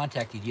hasn't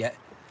contacted yet.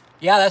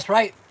 Yeah, that's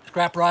right,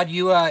 Scrap Rod.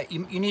 You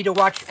need to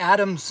watch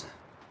Adam's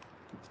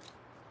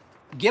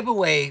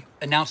giveaway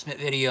announcement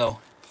video.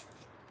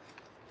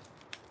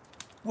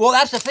 Well,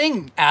 that's the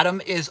thing,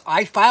 Adam, is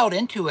I filed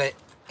into it,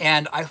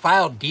 and I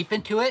filed deep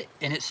into it,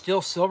 and it's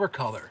still silver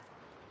color.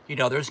 You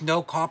know, there's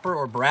no copper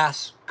or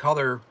brass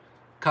color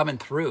coming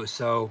through,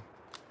 so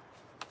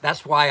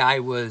that's why I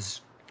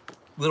was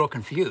a little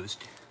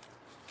confused.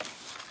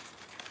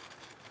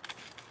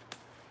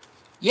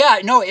 Yeah,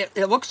 no, it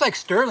looks like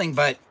sterling,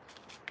 but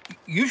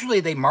usually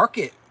they mark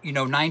it, you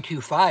know,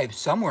 925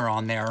 somewhere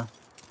on there.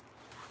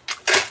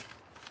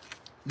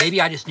 Maybe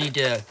I just need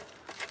to...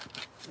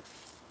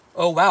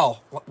 Oh,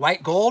 wow.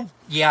 White gold?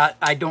 Yeah,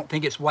 I don't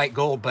think it's white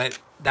gold, but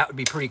that would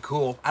be pretty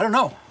cool. I don't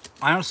know.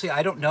 Honestly,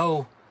 I don't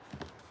know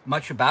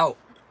much about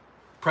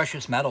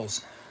precious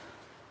metals.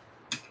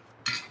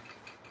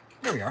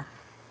 There we are.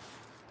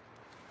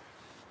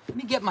 Let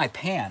me get my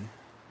pan.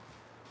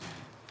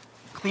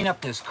 Clean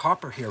up this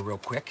copper here real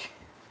quick.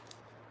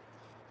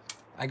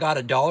 I got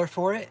 $1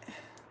 for it.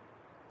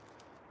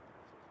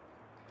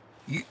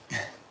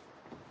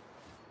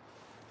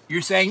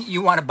 You're saying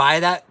you want to buy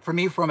that for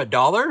me from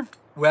 $1?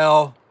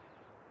 Well,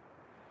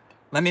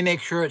 let me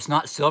make sure it's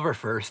not silver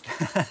first.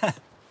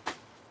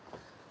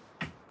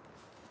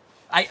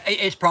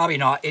 It's probably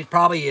not. It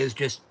probably is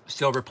just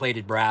silver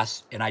plated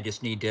brass, and I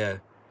just need to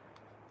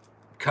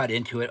cut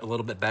into it a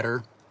little bit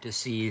better to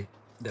see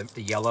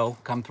the yellow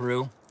come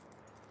through.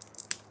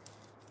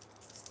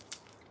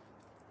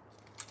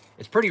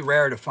 It's pretty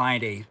rare to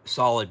find a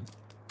solid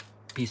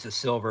piece of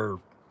silver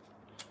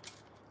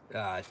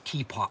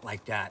teapot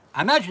like that.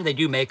 I imagine they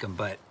do make them,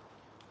 but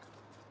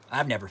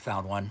I've never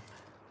found one.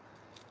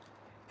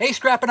 Hey,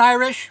 Scrappin'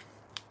 Irish.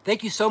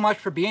 Thank you so much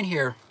for being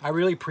here. I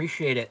really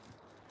appreciate it.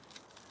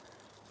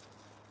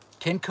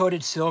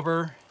 Tin-coated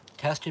silver,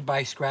 tested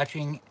by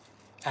scratching,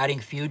 adding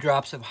few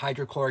drops of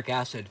hydrochloric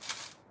acid.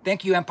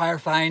 Thank you, Empire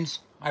Finds.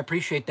 I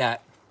appreciate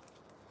that.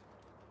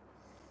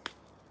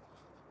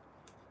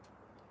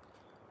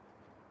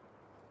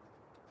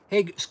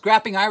 Hey,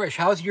 Scrapping Irish,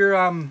 how's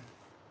your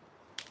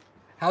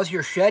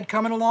shed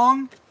coming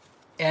along?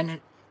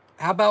 And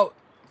how about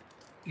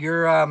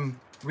your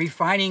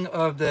refining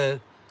of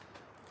the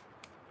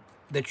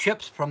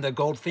chips from the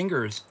gold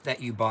fingers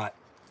that you bought?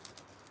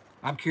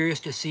 I'm curious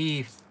to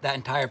see that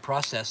entire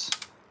process.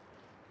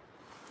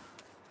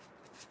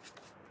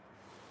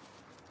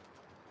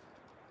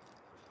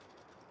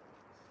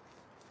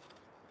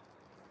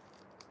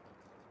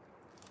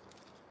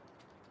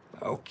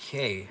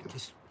 Okay,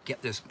 just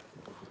get this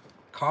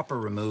copper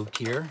removed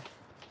here.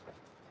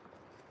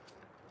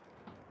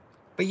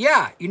 But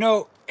yeah, you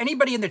know,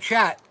 anybody in the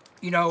chat,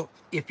 you know,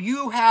 if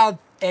you have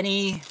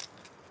any,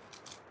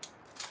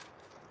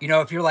 you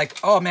know, if you're like,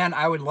 oh man,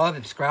 I would love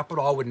if Scrap It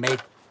All would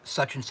make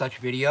such and such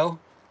video,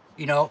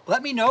 you know,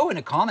 let me know in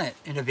a comment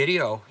in a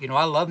video. You know,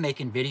 I love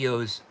making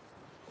videos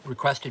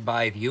requested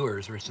by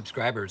viewers or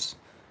subscribers.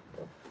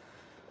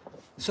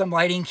 Some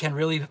lighting can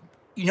really,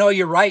 you know,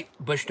 you're right,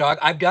 Bush Dog.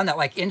 I've done that.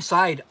 Like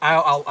inside,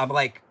 I'm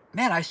like,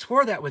 man, I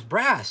swore that was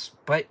brass,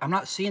 but I'm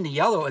not seeing the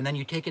yellow. And then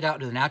you take it out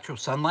to the natural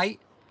sunlight,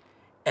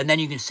 and then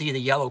you can see the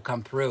yellow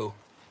come through.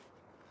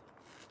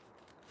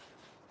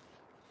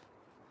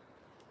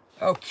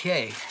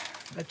 Okay,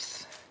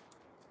 let's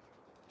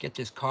get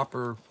this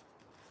copper.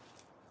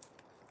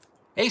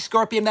 Hey,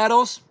 Scorpion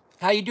Metals,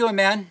 how you doing,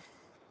 man?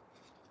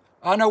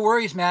 Oh, no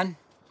worries, man.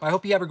 I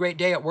hope you have a great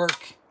day at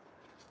work.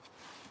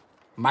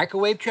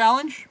 Microwave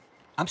challenge?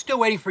 I'm still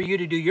waiting for you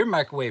to do your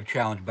microwave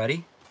challenge,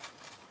 buddy.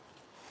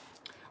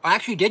 I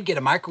actually did get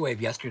a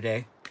microwave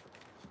yesterday.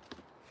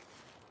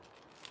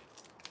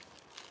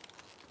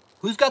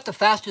 Who's got the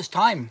fastest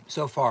time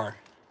so far?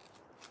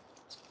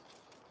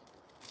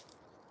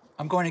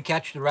 I'm going to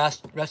catch the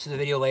rest of the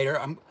video later.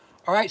 All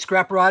right,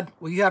 Scrap Rod.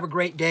 Well, you have a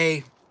great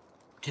day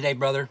today,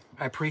 brother.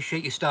 I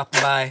appreciate you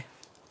stopping by.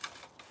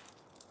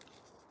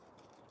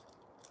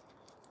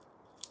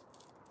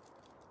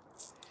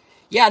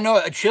 Yeah, no,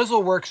 a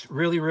chisel works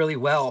really, really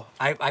well.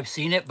 I've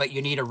seen it, but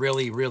you need a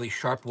really, really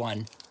sharp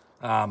one.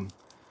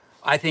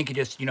 I think it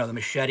just, you know, the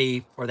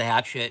machete or the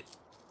hatchet,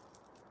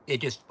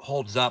 it just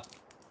holds up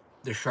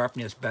the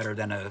sharpness better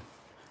than a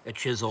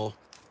chisel.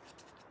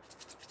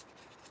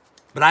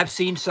 But I've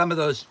seen some of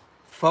those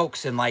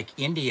folks in like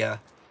India,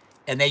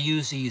 and they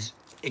use these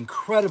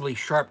incredibly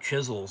sharp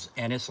chisels,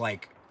 and it's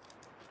like,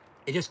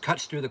 it just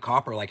cuts through the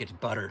copper like it's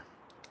butter.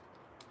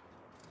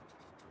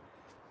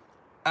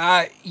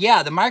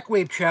 Yeah, the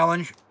microwave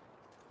challenge,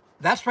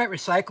 That's Right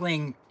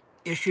Recycling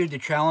issued the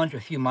challenge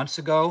a few months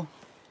ago,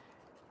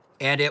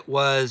 and it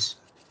was,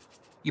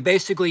 you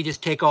basically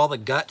just take all the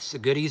guts, the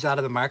goodies out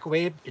of the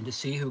microwave, and to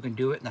see who can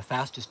do it in the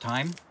fastest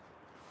time.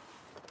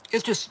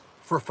 It's just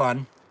for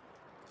fun.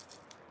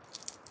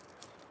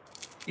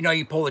 You know,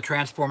 you pull the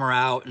transformer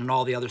out and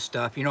all the other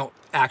stuff. You don't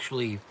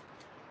actually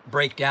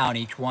break down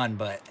each one,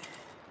 but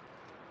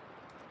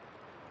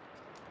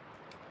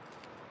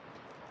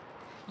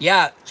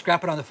yeah,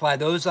 Scrap It on the fly.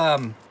 Those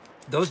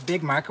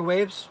big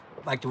microwaves,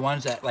 like the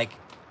ones that like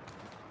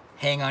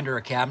hang under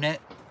a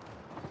cabinet,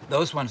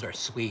 those ones are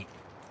sweet.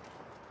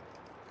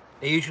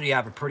 They usually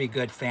have a pretty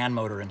good fan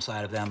motor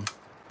inside of them.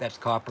 That's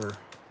copper.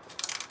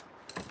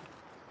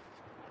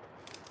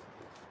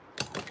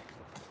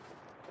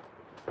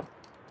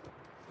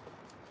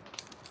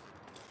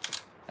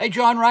 Hey,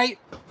 John Wright,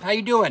 how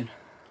you doing?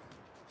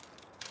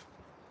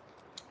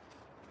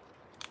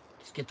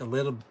 Just get the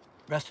little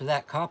rest of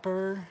that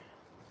copper.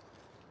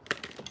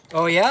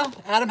 Oh yeah?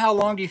 Adam, how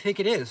long do you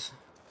think it is?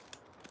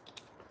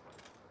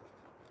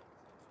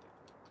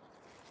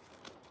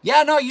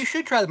 Yeah, no, you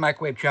should try the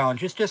microwave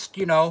challenge. It's just,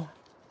 you know,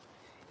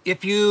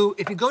 if you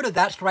go to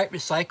That's Right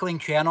Recycling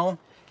channel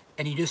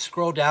and you just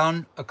scroll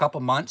down a couple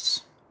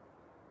months,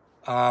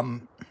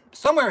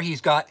 somewhere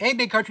he's got, hey,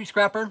 Big Country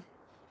Scrapper,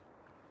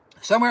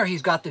 somewhere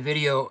he's got the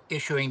video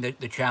issuing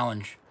the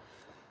challenge.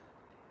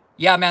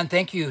 Yeah, man,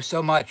 thank you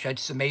so much.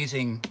 It's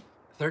amazing.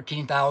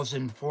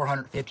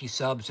 13,450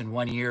 subs in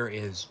 1 year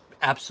is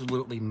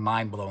absolutely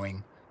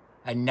mind-blowing.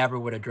 I never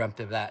would have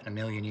dreamt of that in a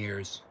million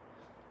years.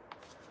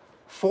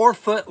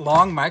 4-foot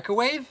long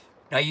microwave?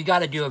 Now you got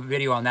to do a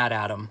video on that,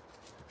 Adam.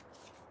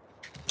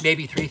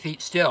 Maybe 3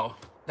 feet still.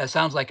 That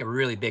sounds like a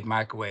really big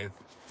microwave.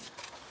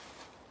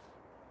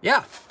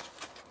 Yeah.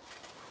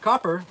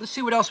 Copper. Let's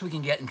see what else we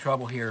can get in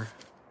trouble here.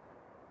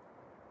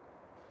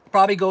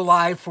 Probably go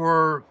live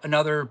for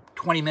another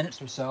 20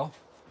 minutes or so.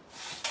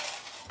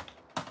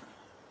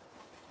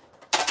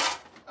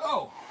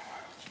 Oh.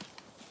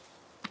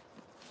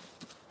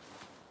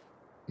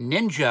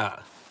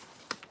 Ninja.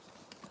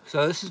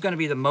 So this is going to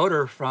be the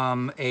motor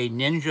from a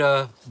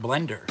Ninja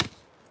blender.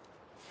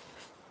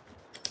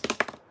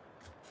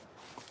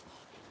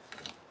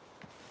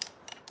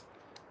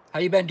 How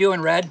you been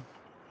doing, Red?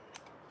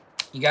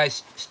 You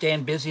guys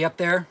staying busy up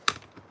there?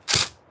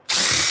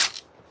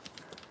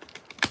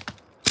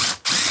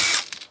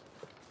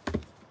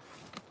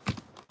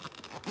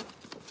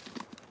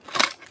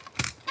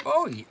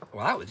 Oh,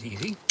 well, that was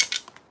easy.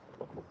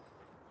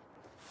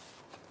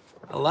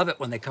 I love it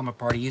when they come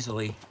apart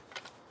easily.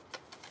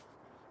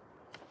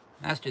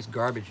 That's just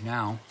garbage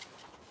now.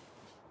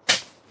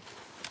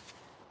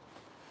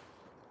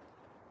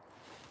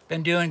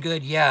 Been doing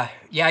good, yeah.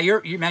 Yeah,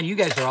 man, you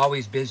guys are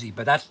always busy,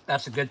 but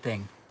that's a good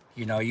thing.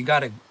 You know, you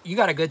got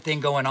a good thing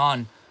going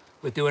on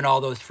with doing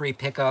all those free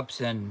pickups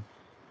and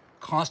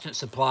constant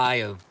supply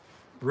of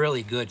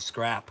really good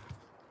scrap.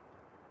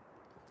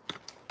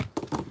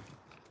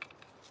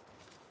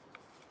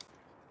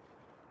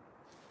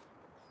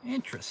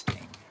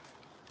 Interesting.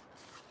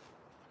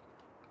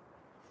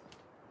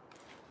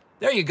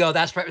 There you go.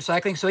 That's right,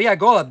 recycling. So yeah,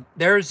 go up.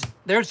 There's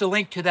the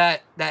link to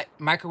that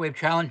microwave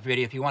challenge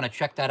video if you want to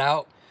check that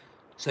out,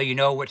 so you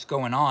know what's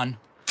going on.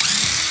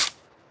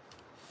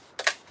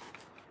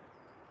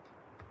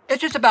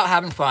 It's just about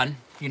having fun,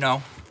 you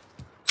know.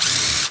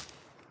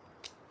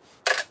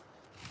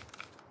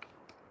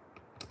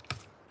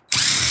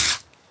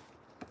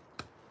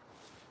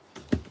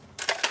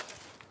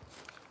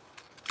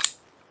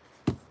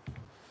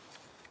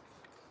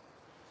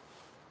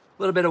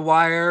 A little bit of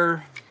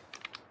wire.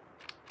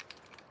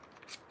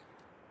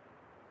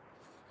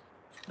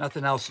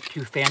 Nothing else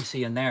too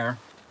fancy in there.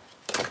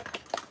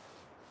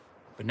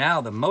 But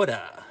now the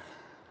motor.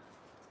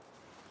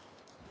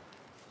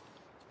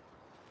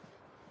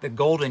 The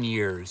golden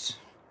years.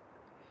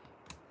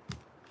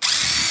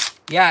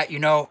 Yeah, you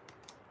know,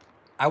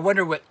 I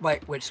wonder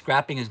what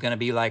scrapping is going to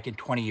be like in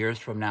 20 years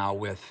from now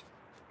with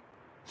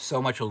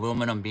so much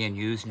aluminum being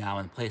used now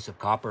in place of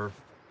copper.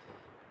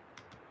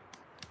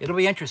 It'll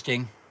be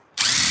interesting.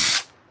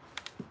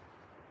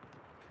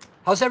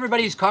 How's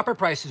everybody's copper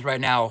prices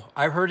right now?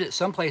 I've heard at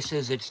some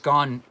places it's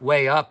gone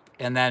way up,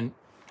 and then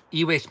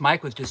E-Waste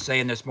Mike was just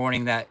saying this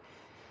morning that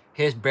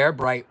his Bear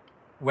Bright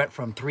went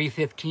from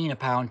 $3.15 a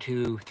pound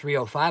to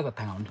 $3.05 a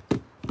pound.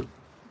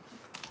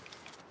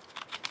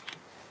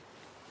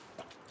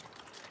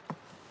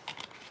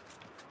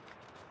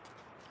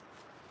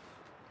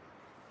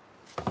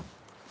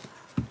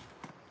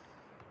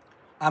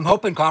 I'm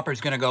hoping copper is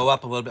going to go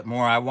up a little bit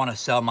more. I want to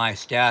sell my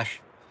stash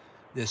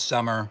this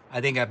summer. I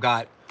think I've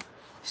got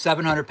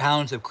 700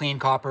 pounds of clean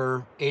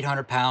copper,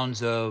 800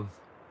 pounds of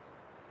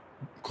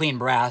clean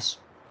brass.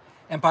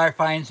 Empire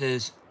Fines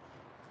is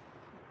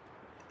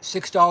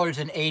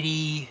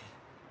 $6.80.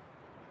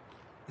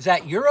 Is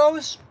that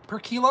euros per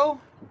kilo?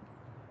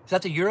 Is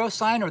that the euro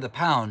sign or the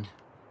pound?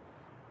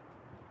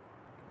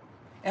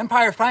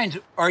 Empire Fines,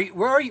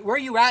 where are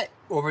you at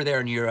over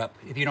there in Europe,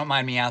 if you don't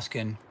mind me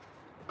asking?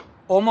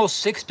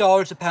 Almost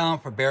 $6 a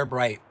pound for Bear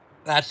Bright.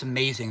 That's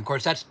amazing. Of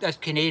course, that's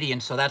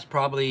Canadian, so that's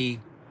probably,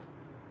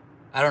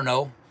 I don't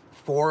know,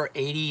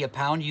 $4.80 a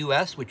pound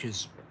US, which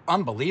is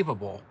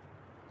unbelievable.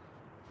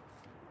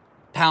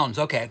 Pounds,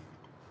 okay.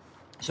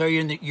 So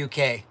you're in the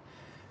UK.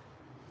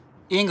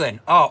 England,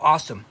 oh,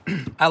 awesome.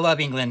 I love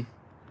England.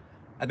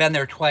 I've been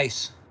there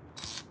twice.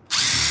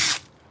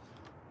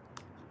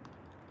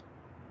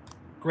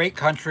 Great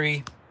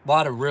country, a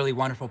lot of really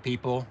wonderful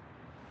people.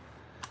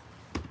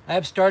 I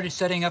have started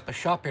setting up a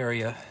shop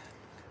area.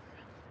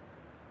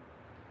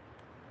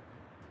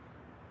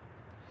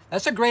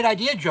 That's a great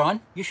idea,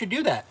 John. You should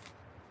do that.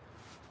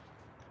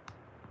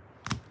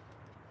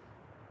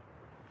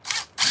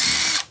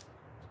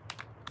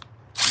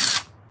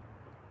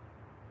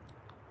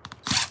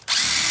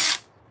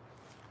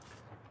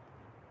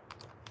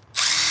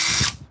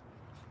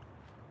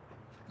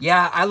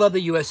 Yeah, I love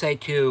the USA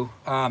too.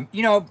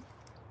 You know,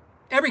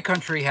 every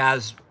country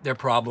has their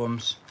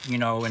problems, you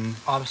know, and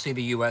obviously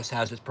the US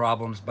has its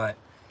problems, but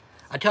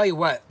I tell you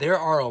what, there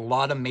are a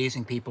lot of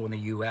amazing people in the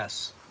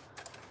US.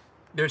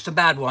 There's some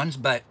bad ones,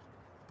 but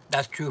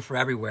that's true for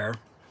everywhere.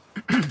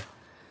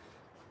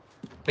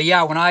 But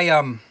yeah, when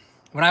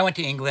I went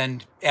to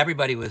England,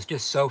 everybody was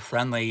just so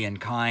friendly and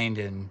kind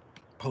and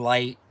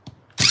polite.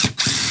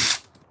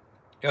 It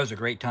was a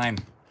great time.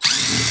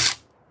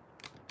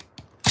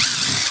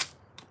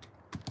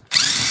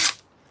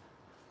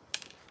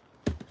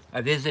 I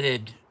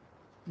visited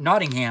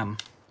Nottingham.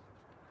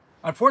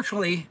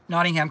 Unfortunately,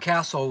 Nottingham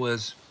Castle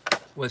was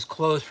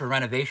closed for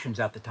renovations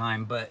at the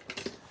time, but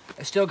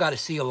I still got to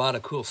see a lot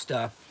of cool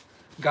stuff.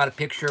 Got a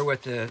picture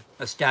with a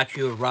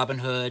statue of Robin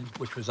Hood,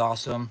 which was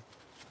awesome.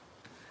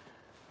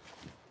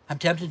 I'm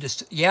tempted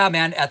to, yeah,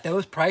 man, at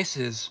those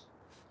prices,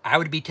 I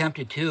would be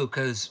tempted too,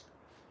 because,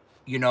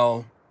 you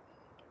know,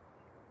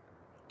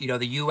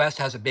 the U.S.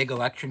 has a big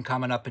election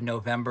coming up in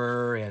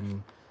November,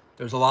 and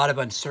there's a lot of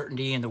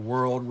uncertainty in the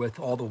world with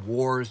all the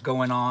wars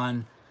going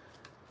on.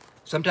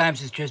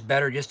 Sometimes it's just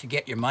better just to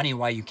get your money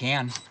while you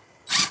can.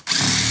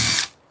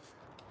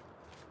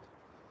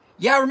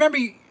 Yeah, I remember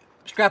you,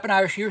 Scrappin'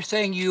 Irish, you were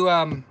saying you,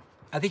 I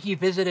think you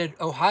visited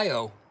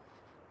Ohio.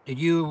 Did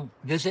you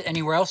visit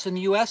anywhere else in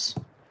the U.S.?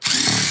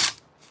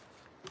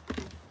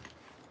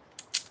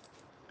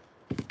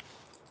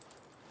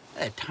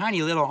 A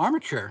tiny little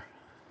armature.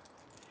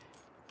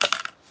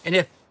 And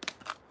if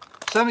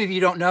some of you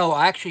don't know,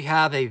 I actually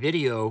have a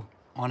video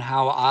on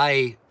how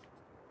I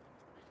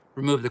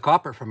remove the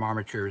copper from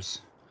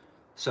armatures.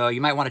 So you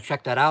might want to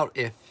check that out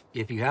if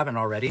you haven't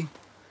already.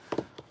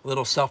 A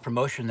little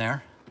self-promotion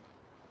there.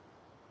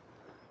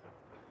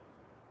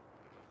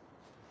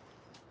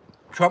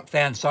 Trump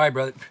fan, sorry,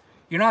 brother.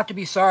 You don't have to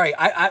be sorry.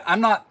 I'm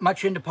not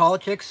much into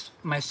politics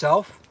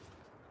myself,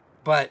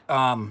 but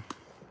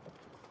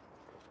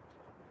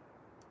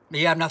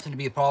you have nothing to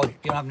be you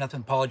don't have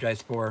nothing to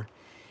apologize for.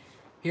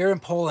 Here in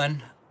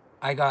Poland,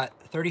 I got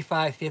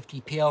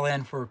 35.50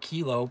 PLN for a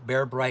kilo,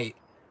 Bear Bright.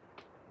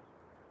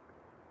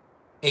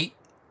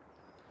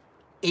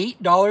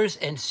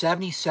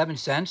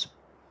 $8.77.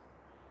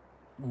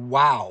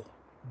 Wow,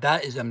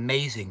 that is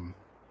amazing.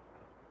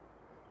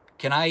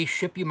 can I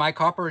ship you my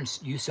copper and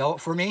you sell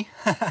it for me?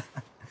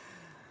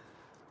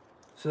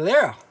 So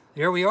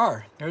there we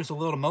are. There's a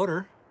little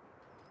motor.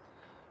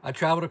 I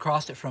traveled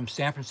across it from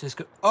San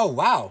Francisco. Oh,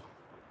 wow.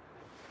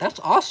 That's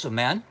awesome,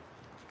 man.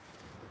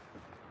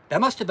 That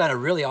must have been a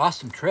really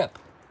awesome trip.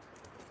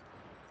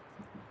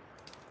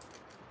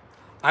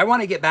 I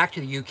want to get back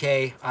to the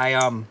UK. I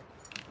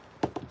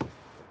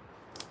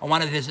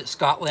want to visit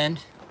Scotland,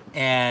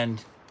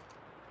 and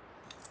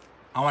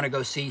I want to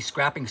go see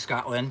Scrapping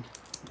Scotland.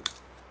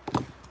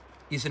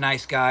 He's a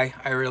nice guy.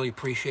 I really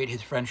appreciate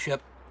his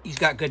friendship. He's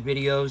got good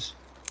videos.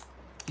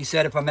 He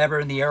said if I'm ever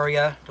in the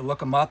area to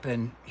look him up,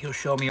 and he'll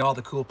show me all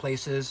the cool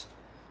places.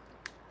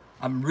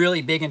 I'm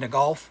really big into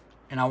golf,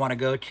 and I want to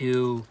go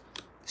to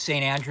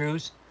St.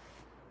 Andrews.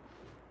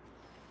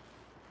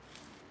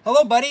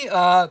 Hello, buddy.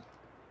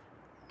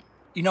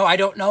 You know, I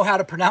don't know how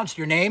to pronounce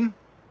your name.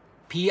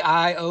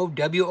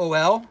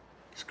 P-I-O-W-O-L.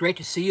 It's great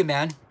to see you,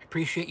 man. I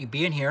appreciate you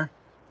being here.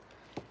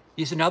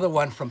 He's another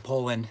one from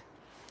Poland.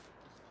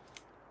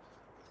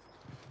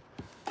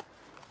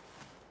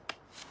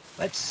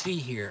 Let's see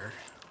here.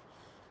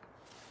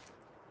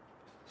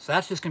 So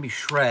that's just going to be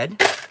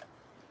shred.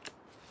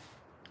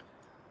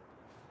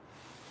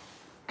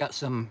 Got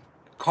some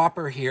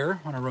copper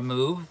here I want to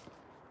remove.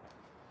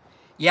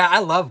 Yeah, I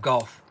love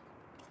golf.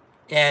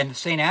 And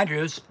St.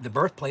 Andrews, the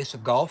birthplace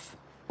of golf.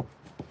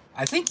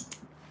 I think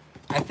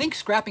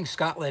Scrapping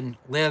Scotland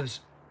lives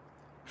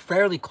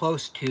fairly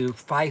close to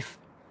Fife,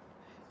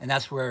 and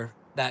that's where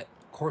that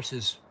course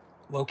is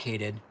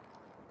located.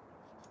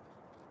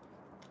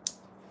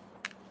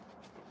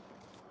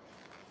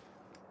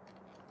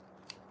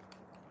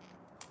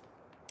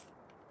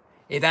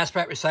 Hey, that's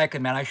right,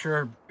 Recycling, man. I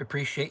sure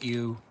appreciate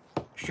you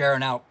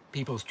sharing out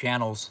people's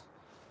channels.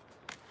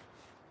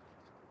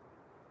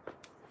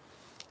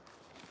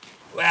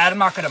 Well, I'm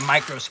not going to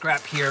micro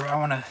scrap here. I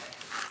want to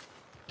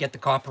get the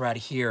copper out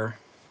of here.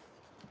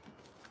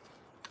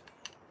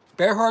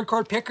 Bear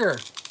Hardcore Picker,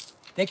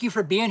 thank you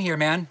for being here,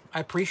 man. I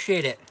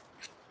appreciate it.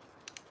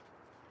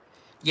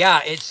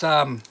 Yeah, it's,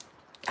 I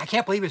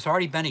can't believe it's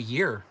already been a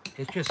year.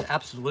 It's just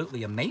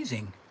absolutely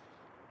amazing.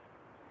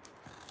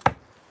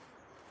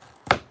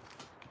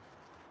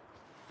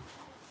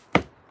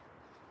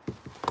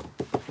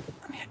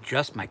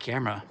 Adjust my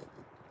camera.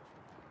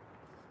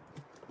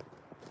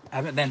 I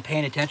haven't been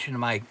paying attention to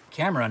my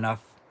camera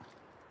enough.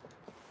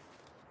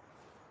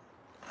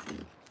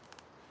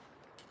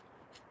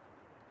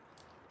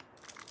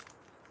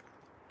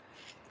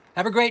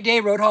 Have a great day,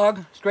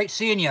 Roadhog. It's great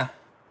seeing you.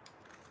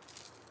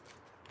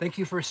 Thank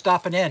you for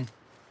stopping in.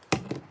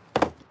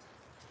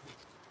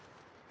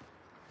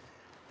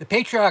 The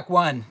Patriarch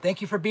One,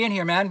 thank you for being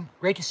here, man.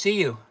 Great to see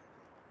you.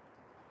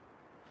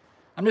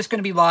 I'm just going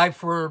to be live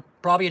for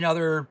probably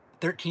another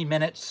 13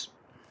 minutes.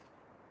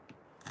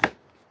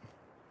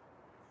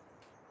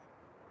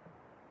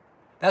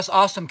 That's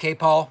awesome,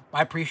 K-Paul.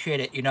 I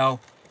appreciate it. You know,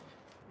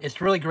 it's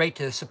really great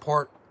to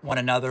support one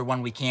another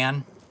when we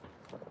can.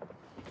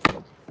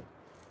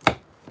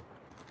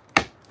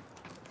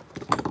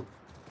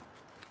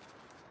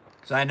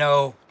 Because I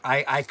know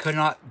I could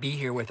not be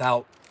here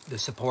without the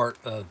support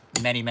of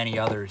many, many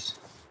others.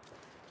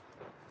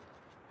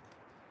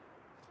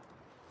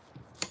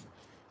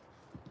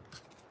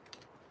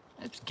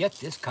 Let's get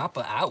this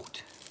copper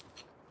out.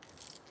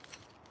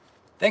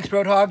 Thanks,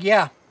 Roadhog.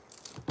 Yeah.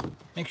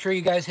 Make sure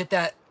you guys hit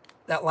that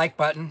like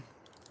button.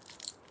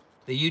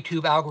 The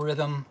YouTube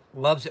algorithm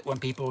loves it when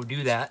people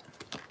do that.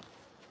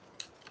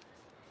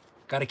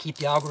 Got to keep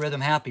the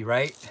algorithm happy,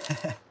 right?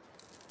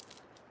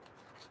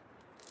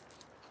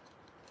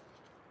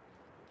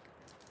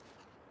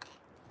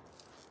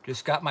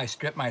 Just got my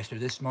Stripmeister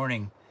this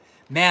morning.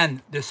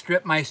 Man, the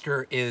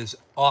Stripmeister is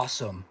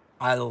awesome.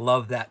 I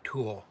love that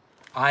tool.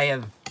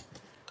 I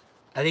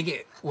think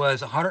it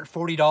was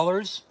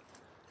 $140,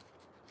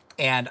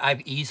 and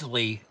I've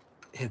easily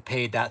have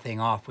paid that thing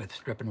off with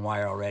strip and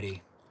wire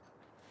already.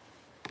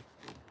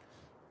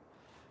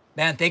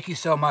 Man, thank you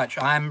so much.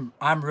 I'm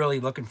really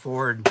looking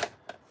forward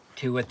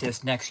to what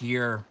this next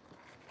year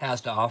has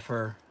to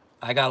offer.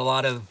 I got a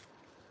lot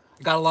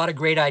of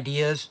great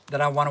ideas that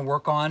I want to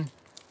work on.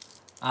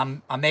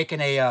 I'm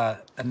making a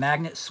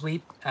magnet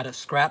sweep out of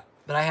scrap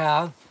that I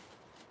have,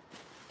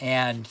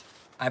 and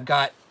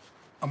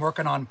I'm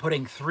working on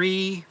putting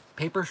 3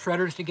 paper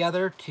shredders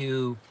together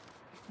to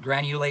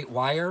granulate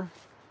wire.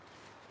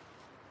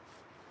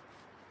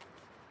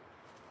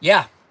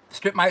 Yeah,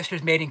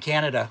 Stripmeister's made in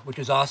Canada, which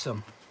is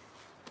awesome.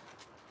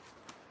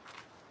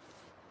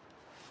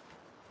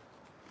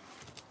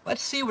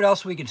 Let's see what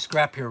else we can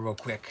scrap here real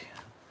quick.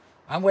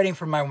 I'm waiting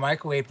for my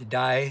microwave to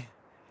die.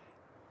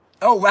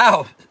 Oh,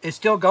 wow. It's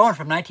still going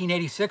from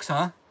 1986,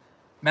 huh?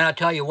 Man, I'll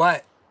tell you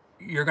what.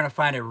 You're going to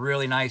find a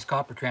really nice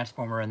copper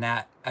transformer in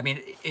that. I mean,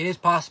 it is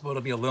possible to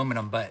be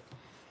aluminum, but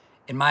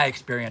in my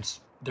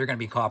experience, they're going to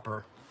be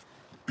copper.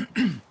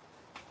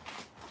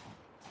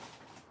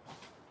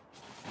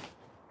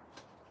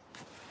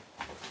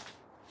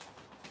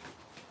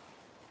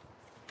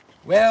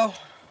 Well,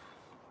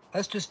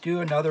 let's just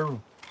do another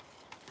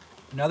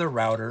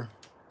router.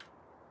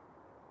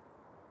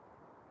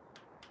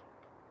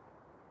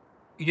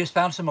 You just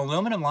found some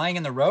aluminum lying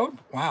in the road?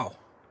 Wow.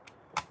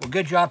 Well,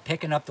 good job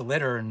picking up the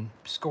litter and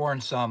scoring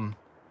some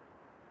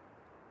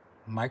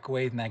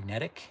microwave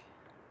magnetic.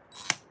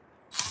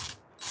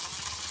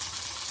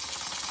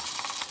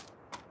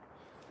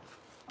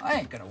 That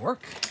ain't gonna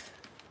work.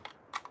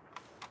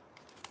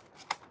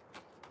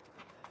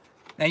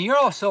 And you're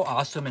all so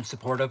awesome and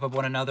supportive of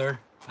one another.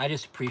 I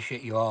just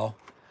appreciate you all.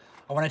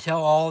 I want to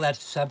tell all that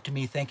sub to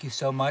me, thank you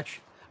so much.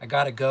 I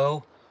gotta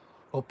go.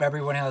 Hope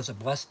everyone has a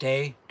blessed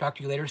day. Talk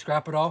to you later,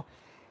 Scrap It All.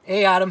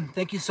 Hey, Adam,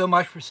 thank you so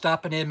much for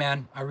stopping in,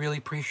 man. I really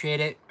appreciate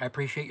it. I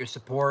appreciate your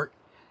support.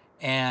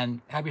 And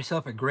have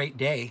yourself a great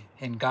day.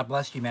 And God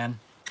bless you, man.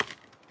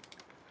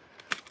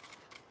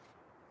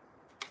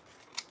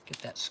 Get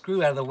that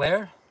screw out of the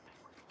way.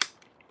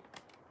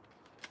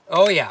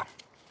 Oh, yeah.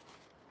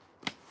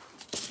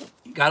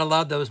 Gotta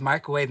love those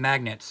microwave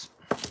magnets.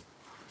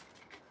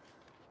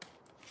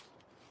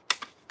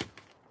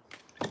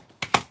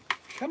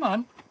 Come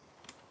on.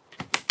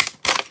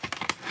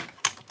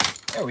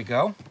 There we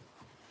go.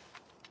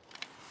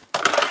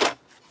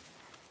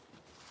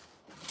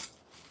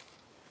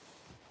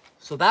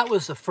 So that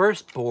was the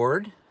first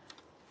board.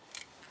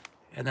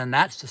 And then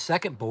that's the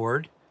second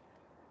board.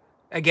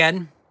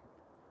 Again,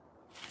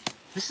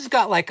 this has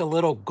got like a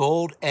little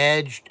gold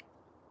edged,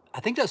 I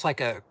think that's like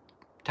a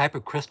type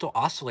of crystal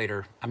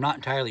oscillator. I'm not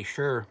entirely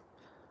sure.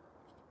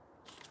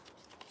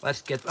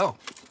 Let's get, oh,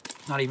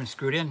 not even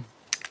screwed in.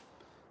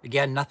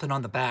 Again, nothing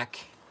on the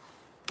back.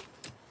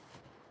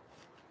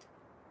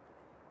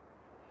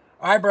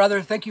 All right,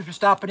 brother. Thank you for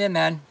stopping in,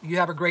 man. You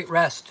have a great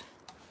rest.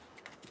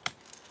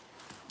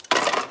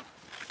 But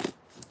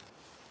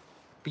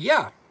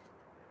yeah.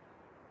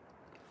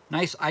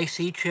 Nice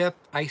IC chip,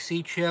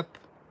 IC chip.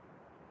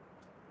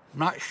 I'm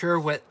not sure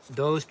what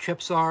those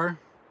chips are.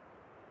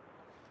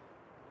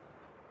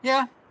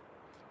 Yeah.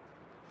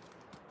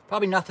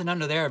 Probably nothing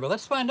under there, but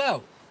let's find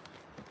out.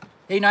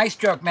 Hey, nice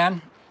joke,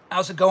 man.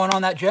 How's it going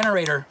on that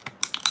generator?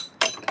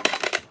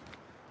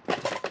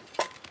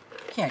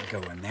 Can't go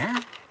in there.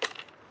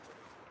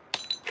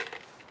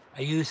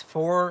 I used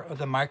 4 of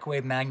the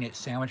microwave magnets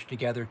sandwiched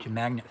together to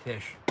magnet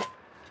fish.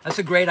 That's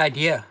a great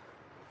idea.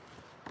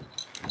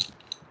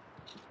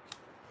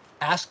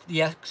 Ask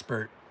the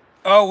expert.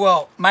 Oh,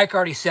 well, Mike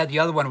already said the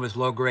other one was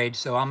low grade,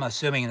 so I'm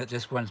assuming that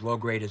this one's low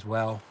grade as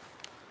well.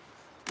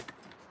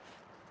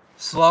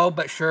 Slow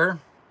but sure.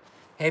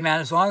 Hey,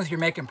 man, as long as you're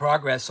making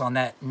progress on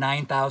that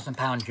 9,000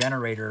 pound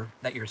generator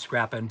that you're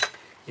scrapping.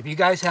 If you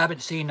guys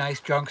haven't seen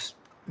Nice Junk's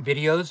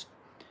videos,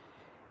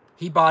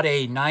 he bought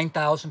a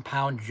 9,000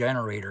 pound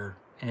generator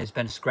and has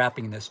been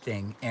scrapping this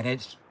thing, and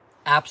it's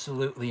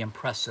absolutely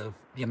impressive,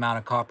 the amount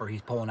of copper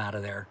he's pulling out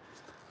of there.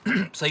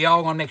 So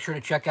y'all want to make sure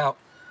to check out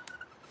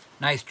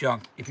Nice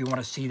Junk if you want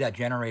to see that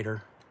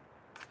generator.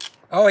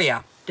 Oh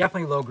yeah,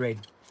 definitely low grade.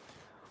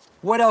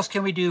 What else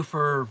can we do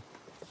for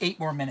 8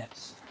 more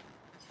minutes?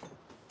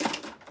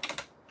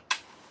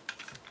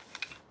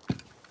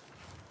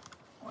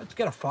 Let's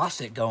get a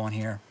faucet going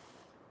here.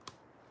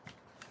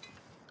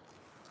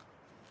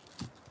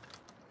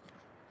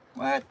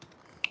 What?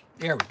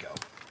 There we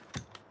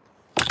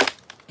go.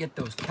 Get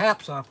those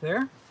caps off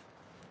there.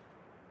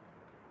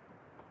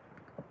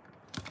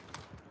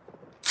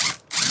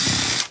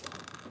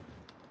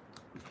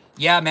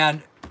 Yeah,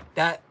 man,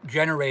 that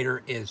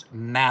generator is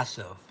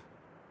massive.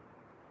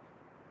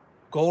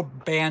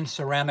 Gold band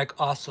ceramic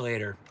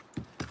oscillator.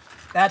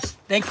 That's,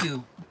 thank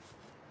you.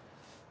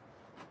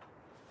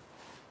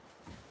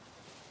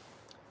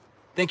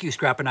 Thank you,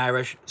 Scrappin'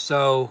 Irish.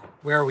 So,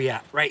 where are we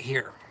at? Right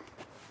here.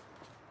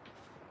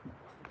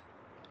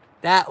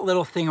 That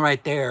little thing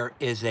right there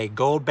is a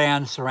gold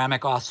band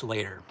ceramic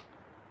oscillator.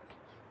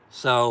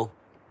 So,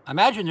 I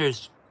imagine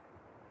there's,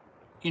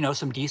 you know,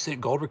 some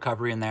decent gold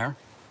recovery in there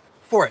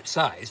for its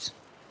size.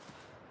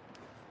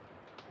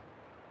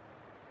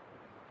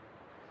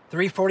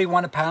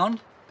 $3.41 a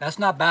pound. That's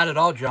not bad at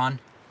all, John.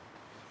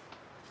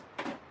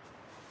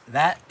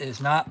 That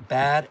is not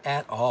bad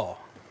at all.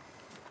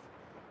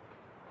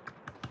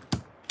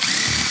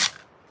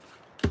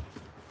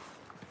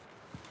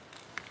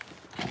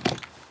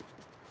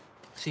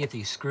 See if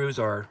these screws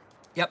are,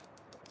 yep,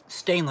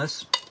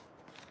 stainless.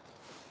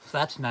 So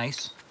that's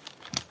nice.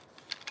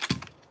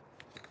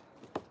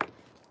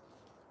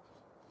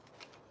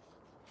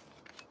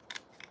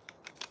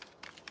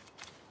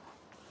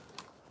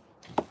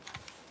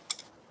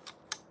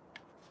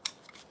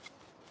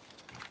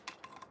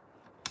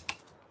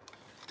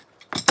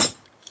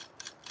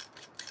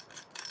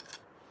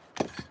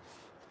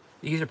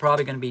 These are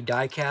probably going to be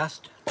die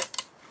cast.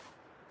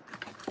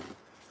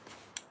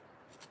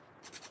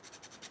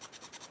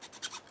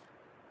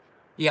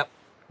 Yep,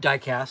 die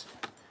cast.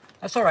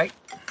 That's all right.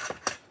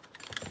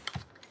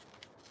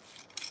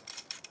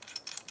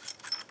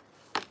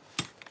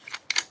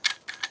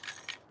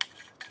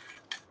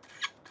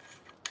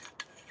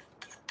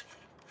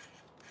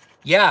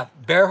 Yeah,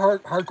 Bear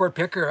Hardcore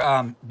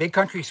Picker, Big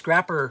Country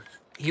Scrapper,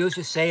 he was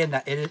just saying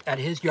that at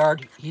his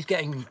yard, he's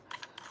getting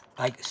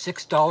like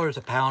 $6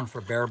 a pound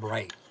for Bear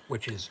Bright,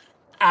 which is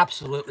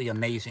absolutely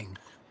amazing.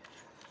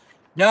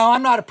 No,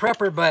 I'm not a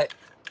prepper, but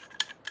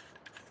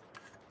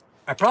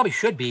I probably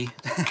should be.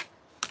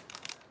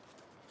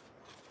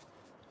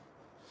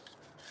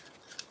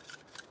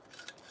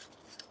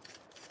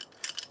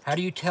 How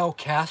do you tell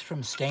cast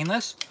from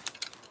stainless?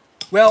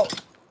 Well,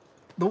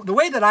 the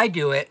way that I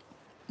do it,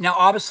 now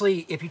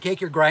obviously if you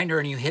take your grinder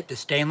and you hit the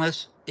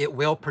stainless, it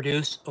will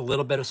produce a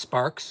little bit of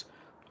sparks.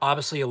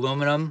 Obviously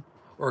aluminum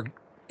or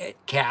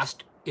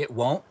cast, it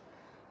won't.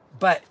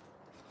 But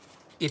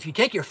if you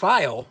take your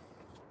file,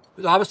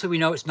 obviously we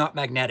know it's not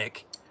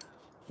magnetic.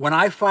 When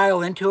I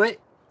file into it,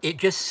 it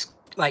just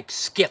like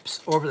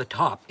skips over the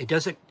top. It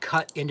doesn't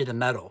cut into the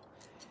metal.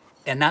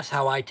 And that's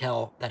how I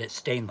tell that it's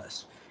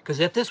stainless. Because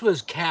if this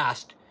was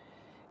cast,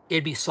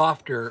 it'd be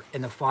softer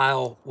and the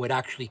file would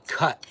actually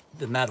cut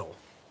the metal.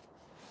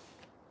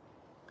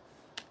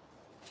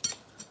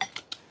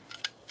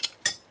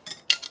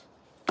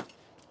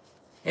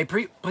 Hey,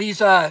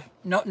 please,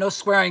 no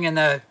swearing in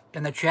the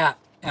chat,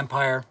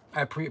 Empire.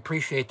 I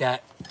appreciate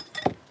that.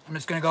 I'm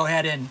just gonna go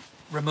ahead and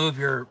remove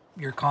your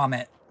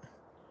comment.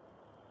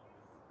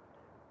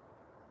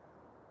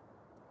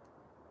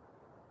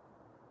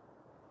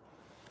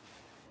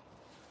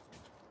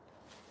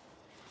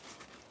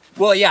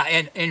 Well, yeah,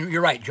 and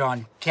you're right,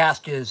 John.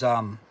 Cast is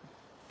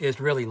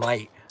really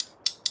light.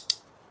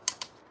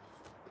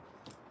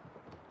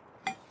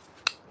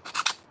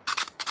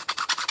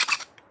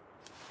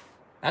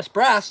 That's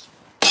brass.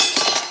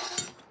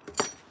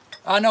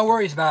 No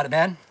worries about it,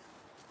 man.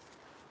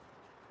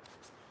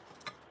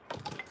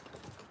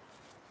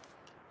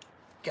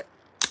 Get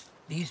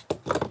these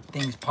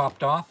things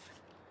popped off.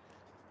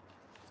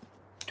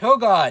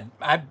 Togod,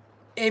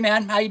 hey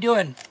man, how you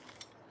doing?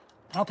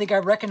 I don't think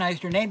I've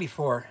recognized your name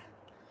before.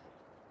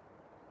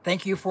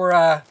 Thank you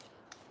for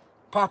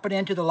popping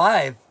into the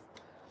live.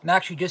 I'm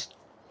actually just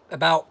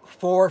about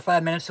 4 or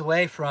 5 minutes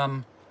away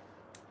from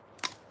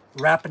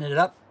wrapping it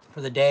up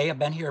for the day. I've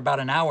been here about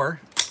an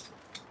hour.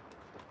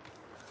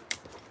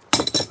 I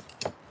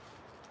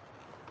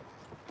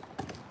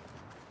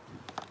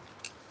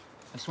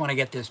just want to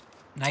get this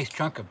nice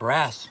chunk of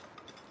brass.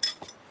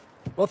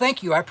 Well,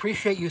 thank you. I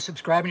appreciate you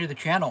subscribing to the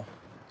channel.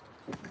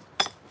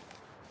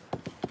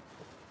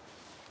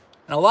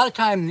 And a lot of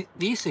time,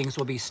 these things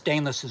will be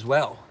stainless as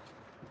well.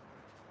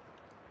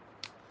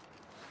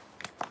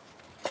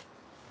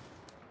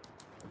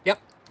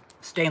 Yep,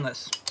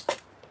 stainless.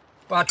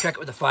 Well, I'll check it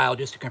with the file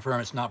just to confirm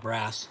it's not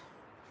brass.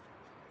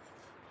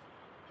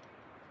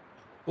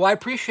 Well, I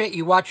appreciate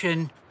you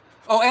watching.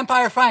 Oh,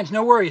 Empire Finds,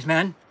 no worries,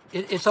 man.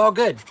 It's all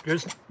good.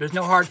 There's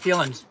no hard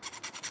feelings.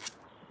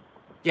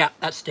 Yeah,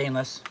 that's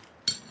stainless.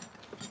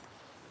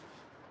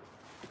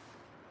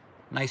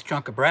 Nice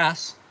chunk of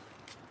brass.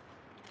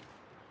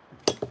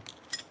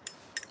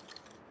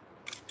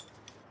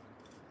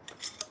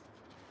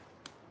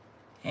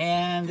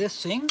 And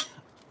this thing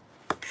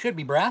should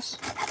be brass.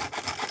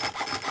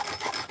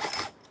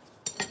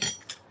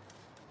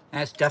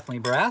 That's definitely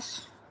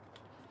brass.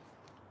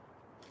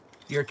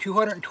 You're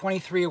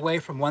 223 away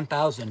from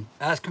 1,000.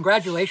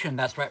 Congratulations,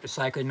 That's Right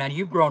Recycling, man.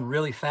 You've grown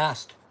really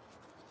fast.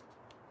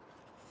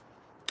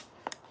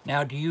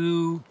 Now, do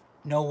you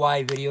know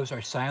why videos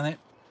are silent?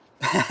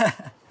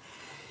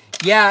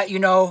 Yeah, you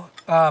know,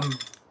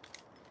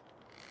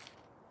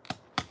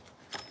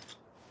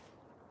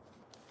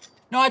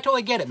 no, I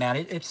totally get it, man.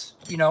 It's,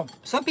 you know,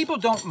 some people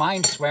don't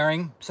mind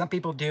swearing. Some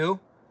people do.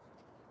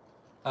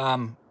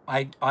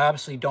 I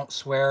obviously don't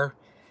swear.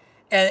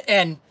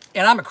 And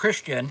I'm a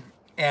Christian.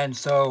 And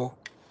so,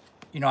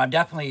 you know, I'm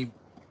not going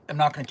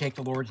to take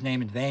the Lord's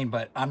name in vain,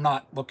 but I'm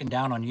not looking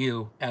down on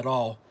you at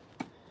all.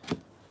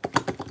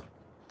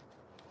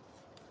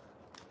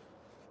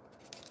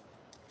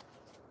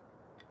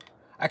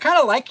 I kind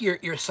of like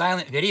your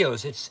silent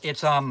videos.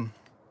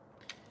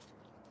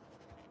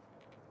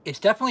 It's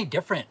definitely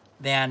different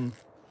than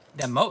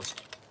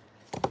most.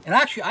 And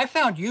actually, I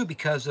found you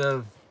because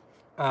of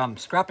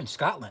Scrap in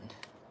Scotland.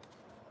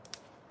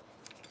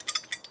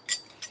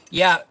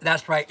 Yeah,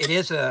 that's right.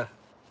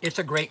 It's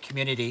a great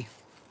community.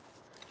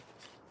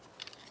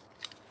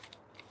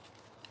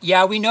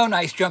 Yeah, we know,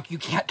 Nice Junk, you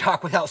can't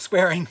talk without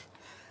swearing.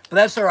 But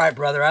that's all right,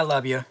 brother. I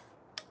love you.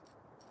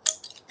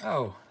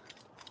 Oh.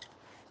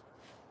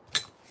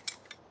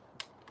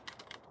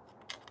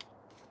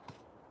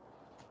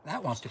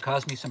 That wants to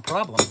cause me some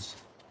problems.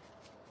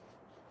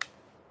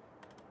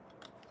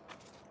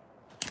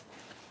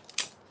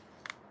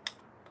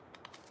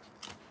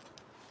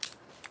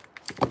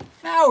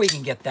 Now we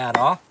can get that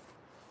off.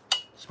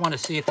 Just want to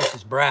see if this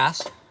is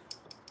brass.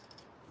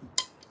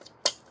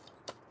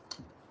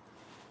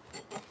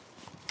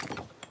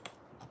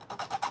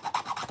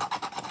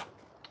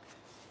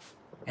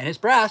 And it's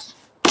brass.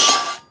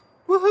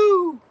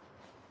 Woohoo!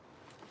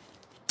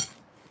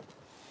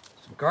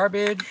 Some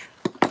garbage.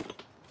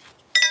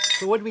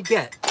 So what did we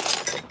get?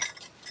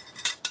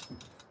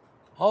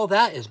 All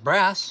that is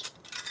brass.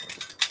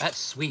 That's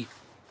sweet.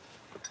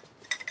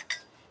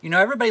 You know,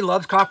 everybody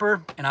loves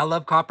copper, and I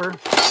love copper.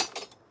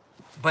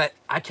 But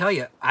I tell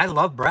you, I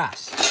love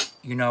brass.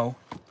 You know,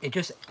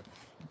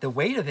 the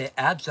weight of it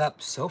adds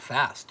up so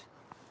fast.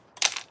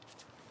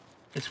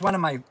 It's one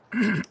of my,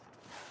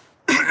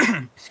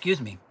 excuse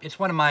me, it's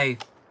one of my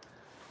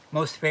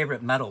most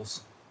favorite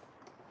metals.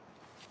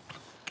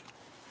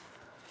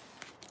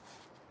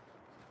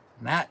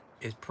 And that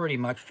is pretty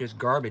much just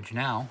garbage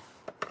now.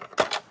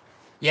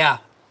 Yeah,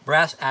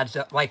 brass adds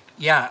up. Like,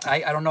 yeah,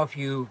 I don't know if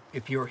you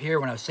were here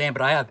when I was saying,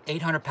 but I have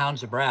 800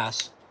 pounds of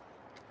brass.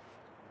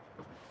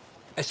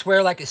 I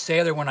swear like a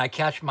sailor when I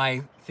catch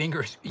my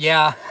fingers.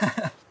 Yeah,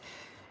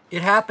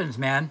 it happens,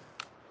 man.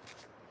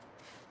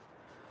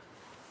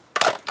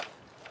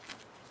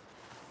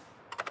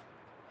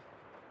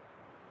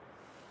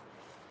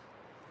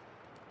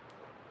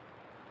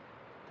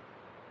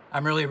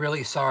 I'm really,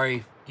 really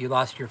sorry you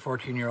lost your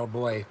 14-year-old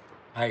boy.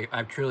 I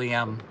truly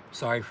am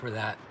sorry for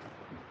that.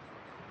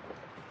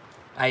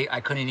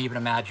 I couldn't even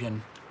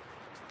imagine.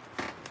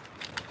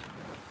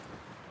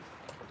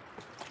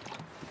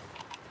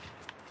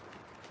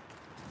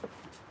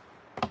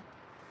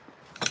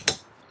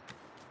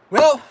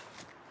 Well,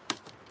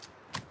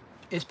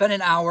 it's been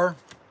an hour.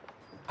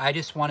 I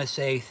just want to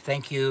say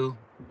thank you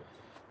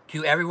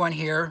to everyone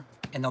here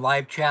in the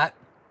live chat.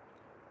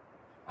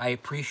 I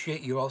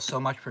appreciate you all so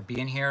much for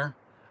being here.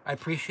 I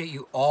appreciate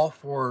you all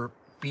for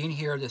being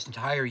here this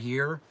entire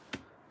year,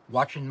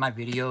 watching my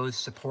videos,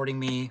 supporting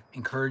me,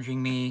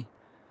 encouraging me,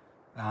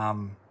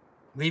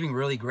 leaving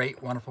really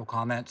great, wonderful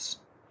comments.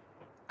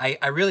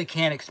 I really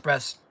can't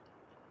express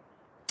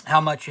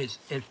how much it's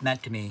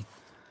meant to me,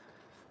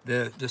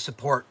 the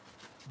support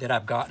that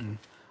I've gotten.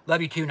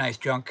 Love you too, nice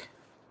junk.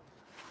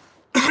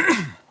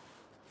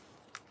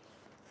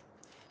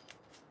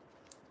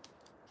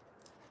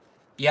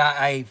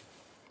 Yeah,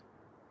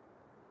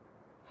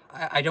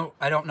 I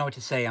don't know what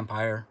to say,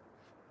 Empire.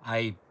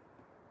 I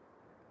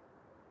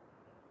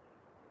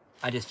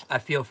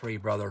feel for you,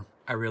 brother.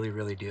 I really,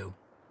 really do.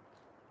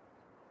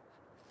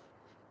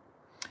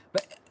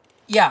 But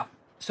yeah,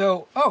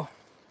 so oh,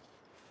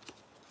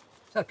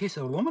 is that a piece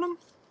of aluminum?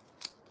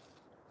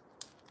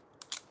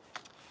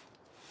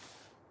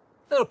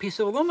 Little piece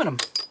of aluminum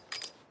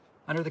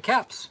under the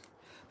caps.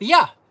 But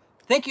yeah,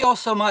 thank you all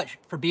so much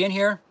for being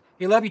here.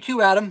 We love you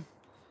too, Adam.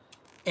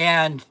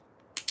 And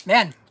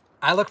man,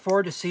 I look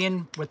forward to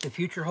seeing what the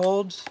future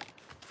holds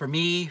for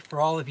me, for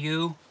all of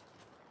you.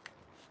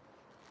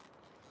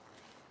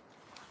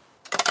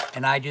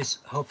 And I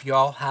just hope you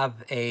all have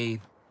a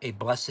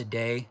blessed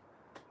day.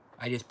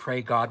 I just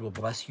pray God will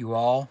bless you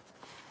all.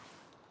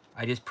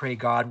 I just pray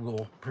God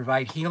will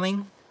provide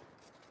healing.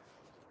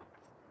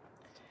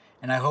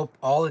 And I hope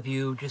all of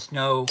you just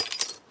know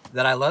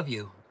that I love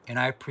you and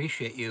I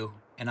appreciate you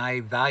and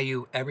I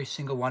value every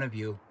single one of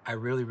you. I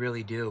really,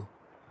 really do.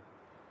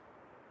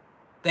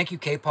 Thank you,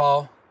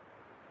 K-Paul.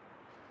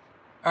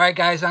 All right,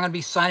 guys, I'm going to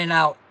be signing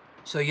out.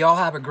 So y'all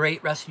have a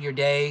great rest of your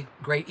day,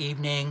 great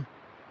evening.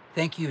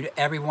 Thank you to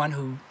everyone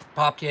who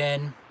popped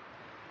in.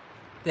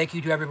 Thank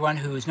you to everyone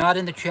who is not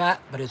in the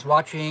chat but is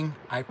watching.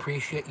 I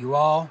appreciate you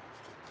all.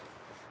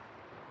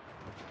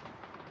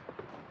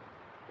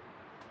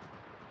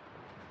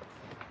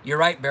 You're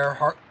right, Bear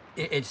Heart.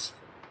 It's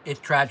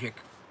tragic.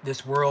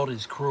 This world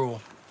is cruel.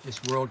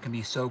 This world can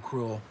be so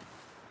cruel.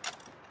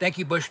 Thank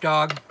you, Bush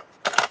Dog.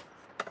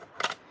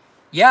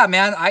 Yeah,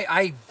 man,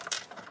 I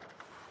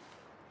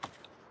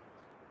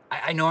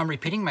know I'm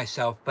repeating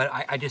myself, but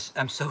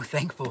I'm so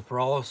thankful for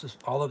all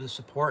of the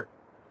support.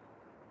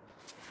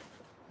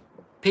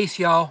 Peace,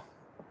 y'all.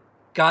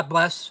 God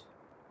bless,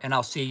 and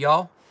I'll see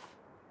y'all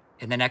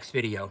in the next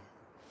video.